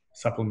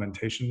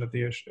supplementation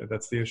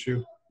that's the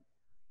issue?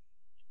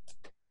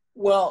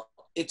 Well,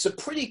 it's a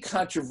pretty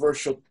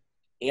controversial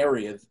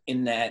area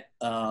in that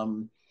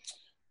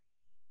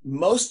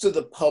most of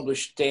the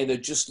published data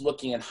just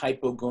looking at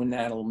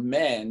hypogonadal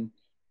men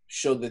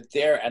show that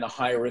they're at a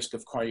higher risk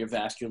of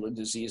cardiovascular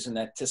disease and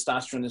that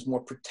testosterone is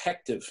more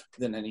protective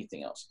than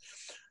anything else.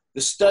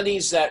 The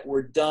studies that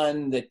were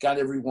done that got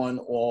everyone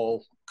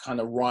all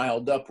kind of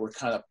riled up were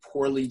kind of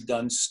poorly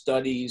done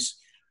studies.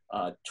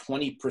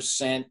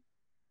 20%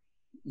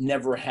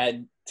 never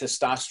had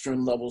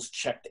testosterone levels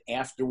checked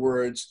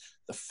afterwards.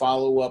 The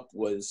follow-up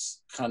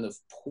was kind of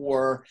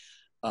poor.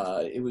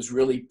 It was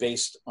really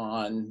based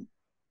on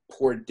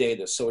poor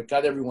data. So it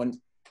got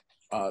everyone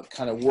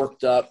kind of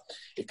worked up.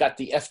 It got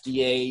the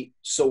FDA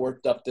so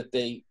worked up that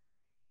they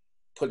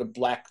put a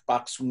black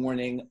box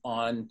warning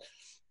on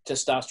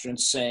testosterone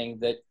saying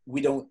that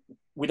we don't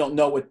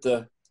know what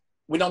the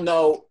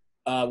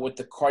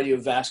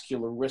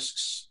cardiovascular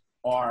risks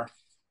are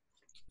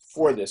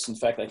for this. In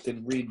fact, I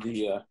could read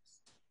the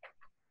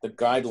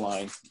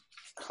guideline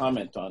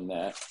comment on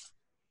that,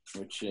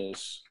 which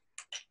is,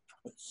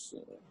 let's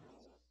see.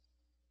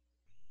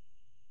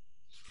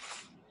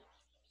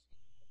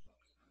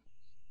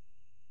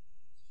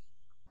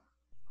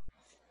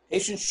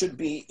 Patients should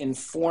be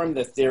informed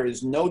that there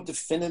is no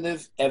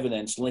definitive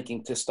evidence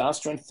linking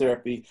testosterone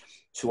therapy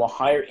to a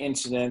higher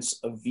incidence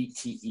of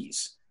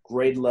VTEs,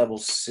 grade level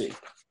C.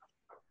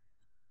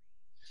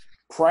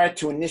 Prior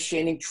to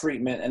initiating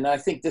treatment, and I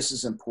think this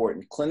is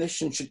important,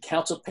 clinicians should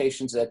counsel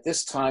patients that at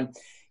this time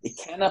it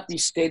cannot be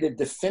stated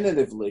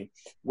definitively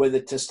whether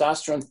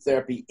testosterone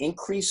therapy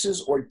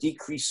increases or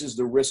decreases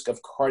the risk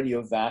of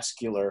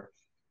cardiovascular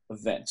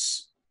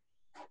events,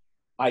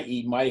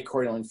 i.e.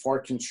 myocardial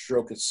infarction,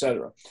 stroke,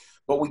 etc.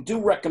 But we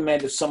do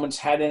recommend if someone's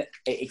had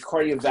a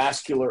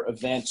cardiovascular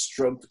event,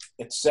 stroke,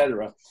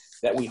 etc.,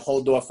 that we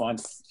hold off on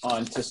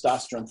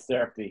testosterone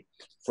therapy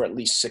for at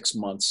least 6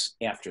 months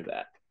after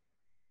that.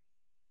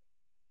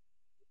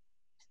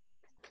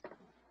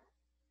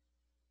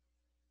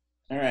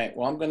 All right,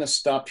 well, I'm going to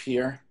stop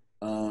here.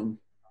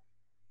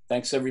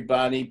 Thanks,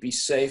 everybody. Be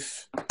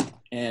safe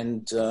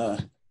and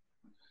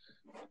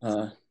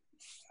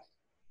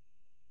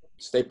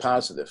stay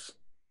positive.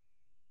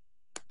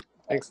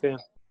 Thanks, Dan.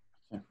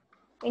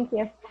 Thank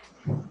you.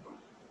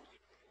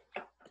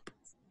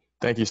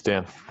 Thank you,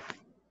 Stan.